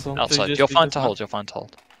hold cancel. on outside. just You're do fine this to one. hold, you're fine to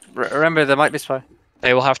hold. Remember, there might be spy.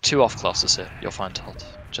 They will have 2 off classes here. You're fine to hold.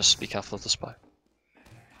 Just be careful of the spy.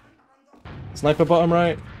 Sniper bottom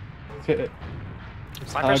right. Hit it. I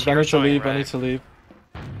Sniper's here need to showing leave. I red. need to leave.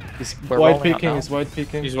 He's We're wide rolling out peeking. now. He's wide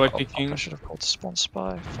peeking. He's white Oh, fuck, peeking. I should have called spawn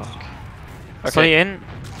spy. Fuck. Sully in.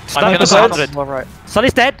 I'm Stun gonna to stop 100. on the right.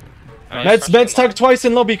 Sully's dead. Meds tagged twice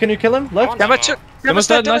in lobby. Can you kill him? Left. Damn it, Demo's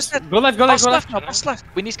dead, nice. Go left, go left, Pass go left left. now, pass left.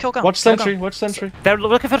 We need kill gun. Watch Kill gun. sentry. Watch sentry. They're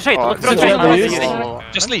looking for shade. Oh, Look for this is shade. what they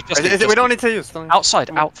use. Just leave, just Is leave. it- we don't need to use. Don't we?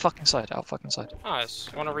 Outside, out fucking side, out fucking side. Nice.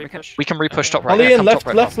 You wanna repush? We can repush top right. Ollie Yeah, in come left, top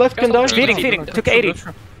right left, now. left can die. Feeding. Took 80.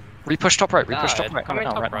 Repush top right, Ah, repush top right. coming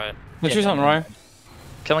Now, top right now. right. Let's use on right.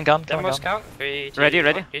 Killing gun, killing Demo gun. scout. 3, 2, Ready?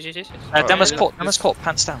 1. Yes. Demo's caught, Demo's caught,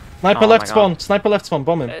 pants down. Sniper Oh left my God. spawn. Sniper left spawn.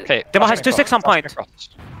 Bomb him. Okay. Demo has flashing 2-6 on across, point.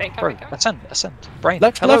 flashing across. Bro, ascend. Brain.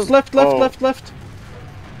 Left, Hello. left. Oh. Left.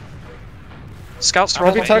 Scouts Heavy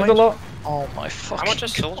rolling. tagged a lot. Oh my How fucking much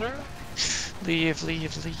is God. soldier? Leave.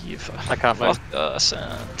 I can't move. Fuck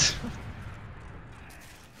ascend.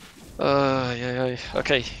 Yeah.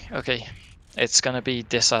 Okay. It's gonna be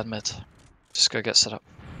disadmit. Just go get set up.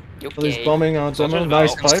 Well, he's bombing our demo. Soldier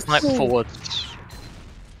Nice valve. pipe. Snipe forward.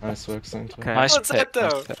 Nice work, Saint. Okay. Nice What's pick. that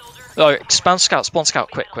Nice though? pick. Oh, spawn scout,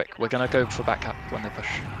 quick. We're gonna go for back cap when they push.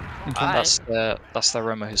 Alright. That's their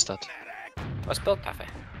Roma who's dead. Let's build cafe.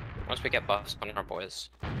 Once we get buffs on our boys.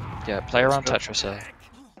 Yeah, play around Tetris here.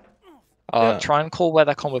 Yeah. Try and call where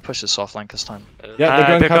their combo pushes so off flankers time. Yeah,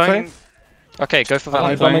 they're going cafe. Okay, go for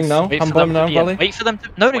High Valley. bombing now. Wait I'm for them bombing to now, be in. Valley. Wait for them to...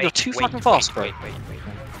 No, you're too fucking fast, bro. Wait.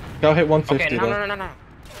 Go hit Okay, 150 though. no.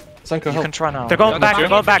 Senko, You help. can try now. They're going Yeah, back. they're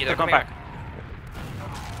They're going coming. back.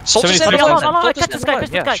 Soldiers in 75 the line, seconds. then. No, Soldiers catch in this the guy, line.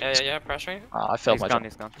 catch this Yeah. guy. Yeah, pressuring. I failed He's my gone, job.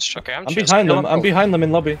 he's gone. Let's check. Okay, I'm I'm chill. behind Kill them. them I'm all. behind them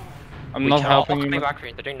in lobby. I'm We not can't- helping They're you. coming back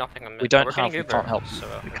here. They're doing nothing. We don't we're have- getting we Uber, can't help. So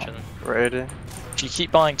We we're can't. chilling. Ready. If you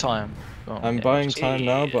keep buying time... oh, I'm yeah, buying just- time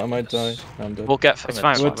now, but I might die. I'm dead. We'll get from It's it.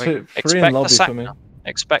 fine. We're Wait, 3 in Expect the lobby sack for me. now.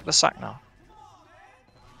 Expect the sack now.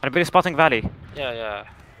 Anybody spotting Valley? Yeah.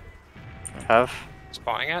 Have.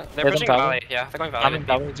 Spotting it. They're Rhythm pushing Valley. Valley. Yeah, they're going I'm Valley. in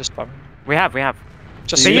Valley, just Valley. We have.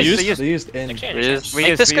 Just They They used- used, they used in. Exchange. We used. We Make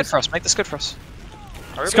used- this we good used- for us. Make this good for us.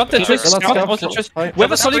 Scout Tetris. let's Scout scout. Tetris. Hi. We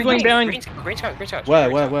have a Sully going behind. Green scout. Where?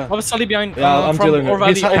 We have a Sully behind. Yeah, I'm from dealing or with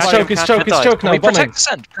it. He's Valley. choke, he's choke Can now, we bombing. protect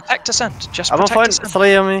ascent? Protect ascent. Just I'm on protect fine. ascent.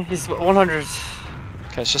 Sully on me. He's 100.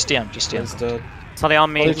 Okay, it's just DM. Just DM. He's dead. Sully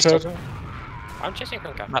on me. Holy choke. I'm chasing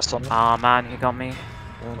Green cap. Matt's on. Ah man, he got me.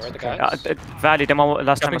 Where are the Okay. guys? Valley. Demo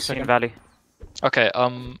last time Jumping I seen second. Valley. Okay,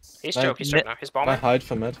 He's No, choke. He's choke now. He's Can I bombing. hide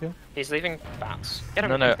for med here? He's leaving bats. Get him.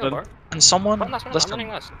 No, no, Kill bar. can someone One last. I'm listen? running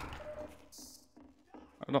last.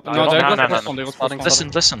 No, No, they're no, going no, spawn, no. they go spawn.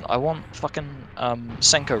 Listen. I want fucking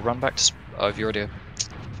Senko run back to. Oh, have you already?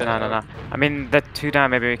 No. I mean, the 2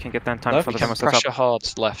 down. Maybe we can get them time Left? for We the can demo setup. pressure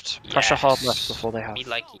hard left. Pressure hard left before they have. Me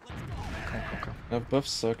like it. Okay. I have buffs,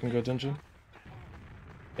 so I can go dungeon.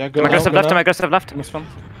 Yeah, go I'm now, aggressive go left. now. I'm aggressive left. This one.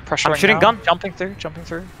 Pressuring I'm shooting now. gun. Jumping through.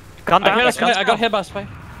 Gun down. I got hit by a spy.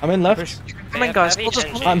 I'm in left. Come in, guys. We'll just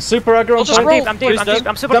I'm super aggro on We'll just point. roll. I'm deep.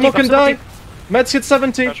 I'm super Demo deep. I'm can super die. deep. Meds hit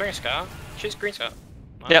 70. Pressuring scout. She's green scout.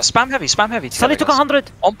 Yeah, spam heavy. Sully together, took guys.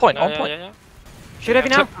 100. On point. Yeah. Shoot heavy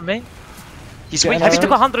now. Took from me. He's Yeah, weak. no. Heavy took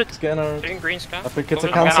 100. It's getting our... Shooting green scout. I think it's a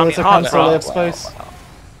Moving cancel, back. it's a hard, cancel, bro. they have space.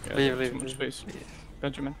 Too much space.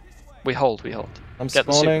 Benjamin. We hold. I'm Get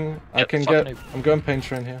the spawning, I Get the can fucking get... I'm going paint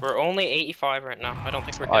train here. We're only 85 right now. I don't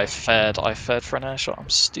think we're I good. fed for an air shot. I'm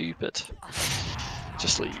stupid.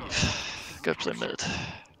 Just leave. Go play mid.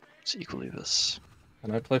 It's equally this.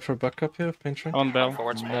 Can I play for a backup here of paint train? On bell.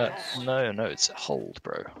 Forward No, spawn. no, it's hold,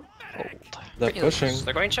 bro. Hold. They're pushing.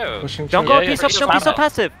 They're going choke. Pushing Don't choke. go Yeah, piece yeah, up. Don't be so spam it.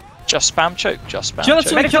 passive. Just spam choke. Just spam Kill it, choke.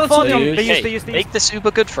 Sully, Medic kill it, phone. Sully. They They use- use. Make this uber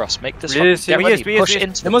good for us. Make this. We fucking- use- Get we ready. use- we Push use-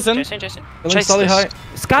 into. Demo's in. Jason. Killing Chase Sully this. high.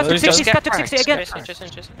 Scout took Just 60. get Scout took 60 again.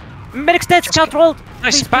 Jason. Medic's dead. Scout rolled.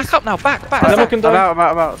 Nice. Back up now. Back. Demo can I'm die. out.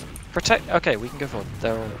 I'm out. Protect. Okay, we can go forward.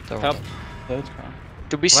 They're all Help. dead. Dead.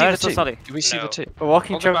 Did we see Where the is the two? Sully? Did we see No. the two? A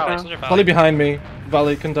walking Soldier choke Valley. now. Soldier Valley. Sully behind me.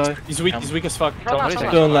 Valley can die. He's weak as fuck. Run last,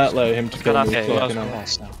 run Don't last. let him to kill me. Okay, Fucking yeah, hell.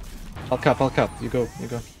 last now. I'll cap. You go.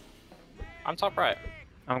 I'm top right.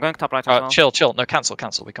 I'm going top right as well. Chill. No, cancel.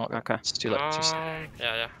 We can't go. Okay. It's too late.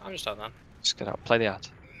 Yeah. I'm just out then. Just get out. Play the ad.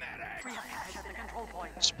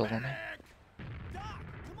 Spill on me.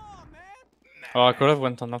 Oh, I could have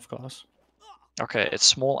went on off glass. Okay, it's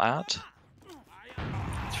small ad.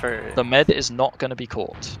 It's for... The med is not going to be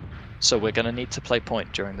caught. So we're going to need to play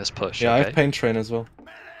point during this push. Yeah, I okay? have pain train as well.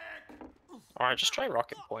 Alright, just try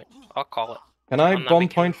rocket point. I'll call it. Can I And then we bomb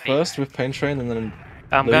can point bait. first with pain train and then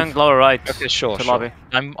I'm Move. going lower right. Okay, sure. To lobby.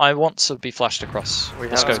 I want to be flashed across.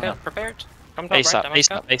 Let's go. Let's prepared. Come top right,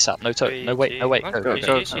 ASAP. No toe. No wait. Go.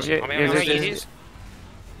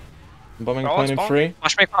 bombing Oh, point in spawn. 3?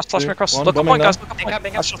 Flash me across. One, Look at bombing point, now. guys. Look at point.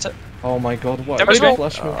 Big I up. shot it. Oh my god, what? Damage one.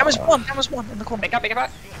 Flash me. Damage one in the corner. Make it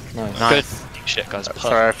back. Nice. Nice. Shit, guys.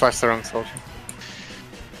 Sorry, I flashed the wrong soldier.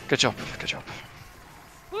 Good job.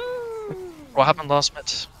 What happened last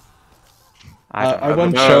mid? I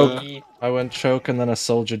went know. choke. I went choke and then a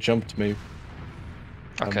soldier jumped me.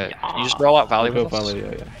 Okay, you just roll out Valley Go with us? Valley,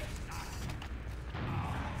 yeah.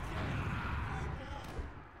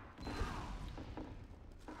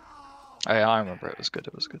 Oh yeah, I remember it was good.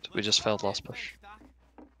 We just failed last push.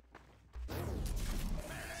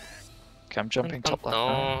 Okay, I'm jumping top left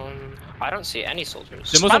now. No, I don't see any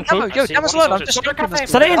soldiers. Demo's on choke. Yo, Demo's low. I'm just Soldier jumping cafe. this.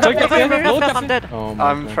 Stay in Look, I'm dead. Oh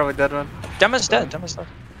my I'm god. probably dead one. Demo's dead.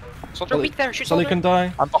 Soldier weak there. Shoot Sully soldier. can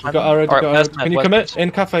die. I'm You behind. got Arid, Alright, Mads, Can you wait. commit? In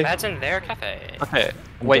cafe. Bad's in their cafe. Okay,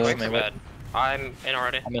 wait dead. for me. Wait. Bad. I'm in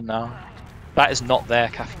already. I'm in now. That is not their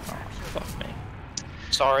cafe. Oh, fuck me.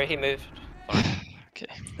 Sorry, he moved. Okay.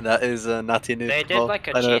 That is Natty Noob. They did like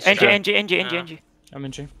a I know. cheese NG. I'm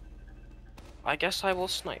in G. I guess I will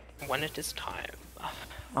snipe when it is time.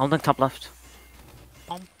 Holding top left.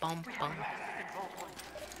 Bum.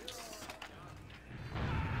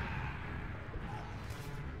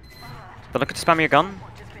 But look at spam your gun.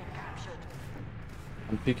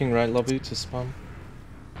 I'm peeking right lobby to spam.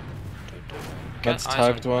 Get That's eyes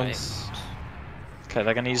tagged on once. Okay,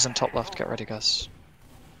 they're gonna use in top left. Get ready, guys.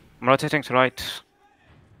 I'm rotating to right.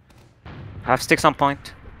 I have sticks on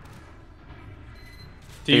point.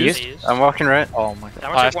 Do you use? Please. I'm walking right. Oh my god. That I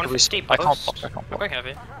was have like to 150 I can't post. block. I can't I'm block. going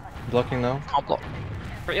heavy. Blocking now. Can't block.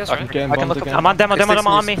 Yes, I right. Getting I can bombed look again. I'm on demo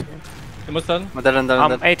on me. Demo's done. I'm dead.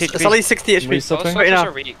 I'm 8 HP. Sully 60 HP. Reset. Those Something? soldiers now.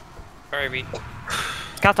 are weak. Very weak.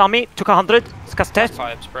 Scout on me. Took 100. Scout dead.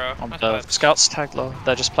 Vibes, bro. On Nice the vibes. scouts tag low.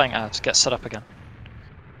 They're just playing ads. Get set up again.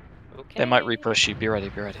 Okay. They might repush you. Be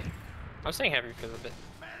ready. I'm staying heavy for a bit.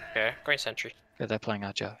 Okay, going sentry. Okay, they're playing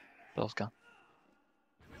ad. Yeah. Build gun.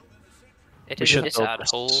 It We is should this build ad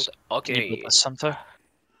this. hold. Can you build Okay. this center?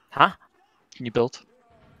 Huh? Can you build?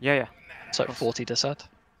 Yeah. It's like 40 dis ad.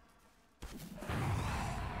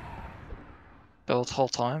 Build whole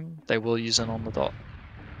time. They will use in on the dot.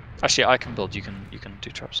 Actually, I can build. You can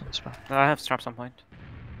do traps on this one. I have straps on point.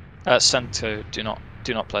 Send to do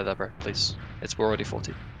not play there, bro. Please. We're already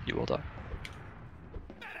 40. You will die.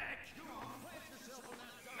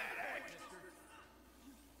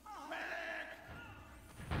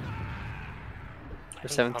 For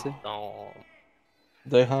 70. No.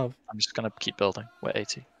 They have. I'm just gonna keep building. We're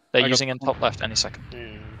 80. They're I got- using in top left any second.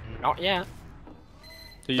 Not yet.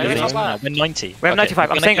 Do you They're use? not it? bad. We're 90. We have 95, we're I'm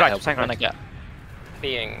gonna staying get right, it, I'm staying we're gonna right. get.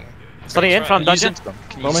 Being. Study in from Can you use dungeon. into them?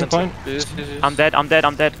 Can you use Bombing into them? point. Use.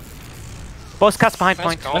 I'm dead. Both scouts behind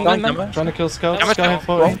point. Let's go. Going demo? Trying to kill scouts. Demo, Sky demo.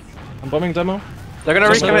 40. I'm bombing demo. They're gonna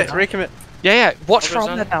Just recommit. Yeah. Watch Soldiers from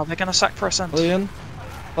in. there now. They're gonna sack for a cent. Sully in.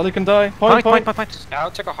 Sully can die. Point.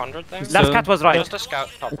 Scout took 100 there. Left Left scout was right. Just a scout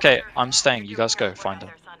top. Okay, I'm staying. You guys go find them.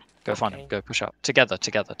 Go find them. Go push out. Together.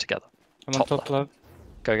 I'm on Top top left.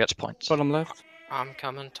 Go get to points. Bottom left. I'm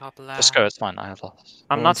coming top left. Just go. It's fine. I have lost.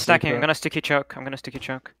 I'm One not stacking. secret. I'm gonna sticky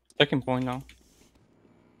choke. Second point now.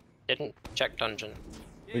 Didn't check dungeon.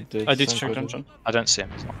 We did. I did some check good. dungeon. I don't see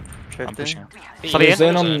him. He's not. I'm pushing him. Sully He's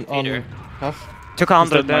in There's a on Peter. half. Took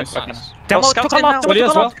 100 dead, there. nice. Nice. Demo Scout took a in lot. now. Sully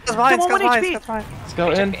as well. Demo 1 HP. Scout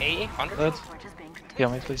Took in. 80, 100. Dead. Heal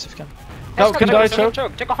me, please, if you can. Scout can die, choke.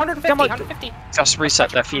 Took 150, Demo- 150. Just reset.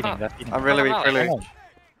 They're feeding. They're feeding. I'm really weak. Hang on.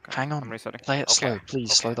 Hang I'm on. resetting. Play it Okay. slow,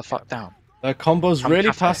 please. Slow the fuck down. Their combo's Come really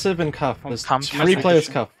cafe. passive in calf. There's Come 3 cafe. players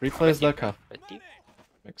calf. 3 players their calf. 50.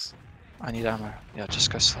 Mix. I need ammo. Yeah,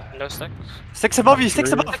 just go slow. No sticks. 6 above you.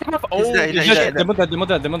 6 above. Oh, dead, he's He's dead. dead. Demo dead.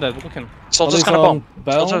 Look at him. Soldier's Sully's gonna on bomb.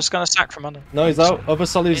 Bell. Soldier's gonna sack from under. No, he's out. Other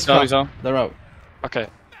Sully's He's out. calf. He's out. They're out. Okay.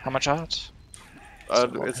 How much out?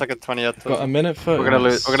 It's like a 20 out. Got a minute for. We're gonna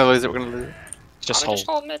lose. We're gonna lose it. Just I'm hold. just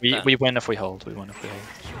hold mid We, then. we win if we hold.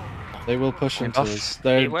 They will push into Buff. us.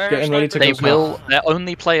 They're Beware getting ready to sniper. They go will. They're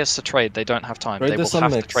only players to trade. They don't have time. Trade They will this on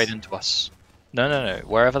have to mix. trade into us. No.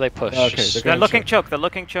 Wherever they push. Okay, just- they're They're going looking choke. choke. They're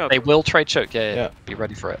looking choke. They will trade choke. Yeah. Yeah. Be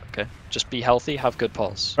ready for it. Okay. Just be healthy. Have good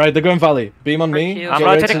pulse. Right, they're going valley. Beam on me. I'm I'm Get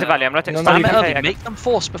rotating ready the valley. I'm rotating. No, Spam you it can- early. Make them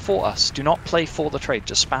force before us. Do not play for the trade.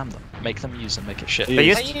 Just spam them. Make them use and make it shit.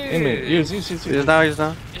 Use. used- In me. Use. He's down, he's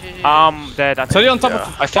down. Dead. I think. Sorry, on top Yeah.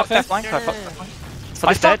 of. I fucked their Cafe. flank. I fucked their flank. I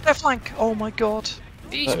Solly's dead. fucked their flank. Oh my god.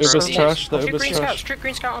 These Uber's bros. trash, the Strict Uber's green trash. scout, strict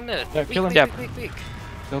green scout on mid. Yeah, kill him. Yeah. Weak.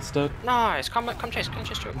 Skill's dead. Nice, come chase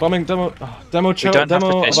choke. Bombing demo. Demo We choke. don't have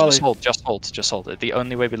Demo to chase. valley. Just hold. The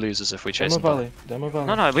only way we lose is if we chase Demo them. valley. Demo valley.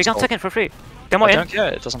 No, we got Hold. second for free. Demo I in. don't care.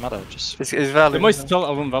 It doesn't matter. Just He's valid. Demo is still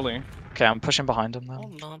Alone Valley. okay. I'm pushing behind him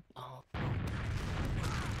now. Oh.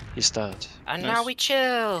 He's dead. And Nice. now we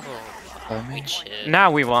chill. Oh, We me. chill.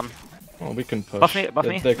 Now we won. Oh, we can push. Buff me. Buff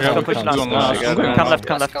me. They Yeah, can't, we we can can't do stop. now. Yeah, Come yeah. left.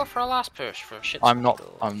 Come Let's left. go for a last push for shit. I'm not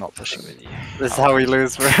pushing with you. This is how we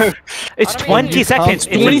lose, bro. It's I don't 20 mean, seconds.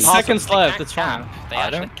 you It's 20 impossible. seconds left. It's fine. They I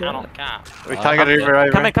actually don't care. cannot cap. We can't get Uber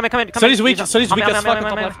right. Come in. Sorry's weak. Sorry's I'm weak in, as I'm fuck in,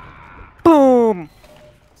 on I'm top in. left. Boom.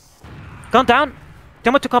 Gone down.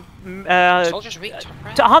 Demo took up Soldiers weak top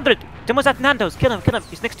right. to 100. Demo's at Nando's. Kill him.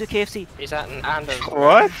 He's next to KFC. He's at an and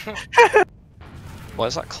What? Why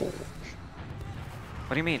is that cool?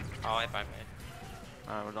 What do you mean? Oh, if I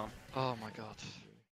may. We're done. Oh my god.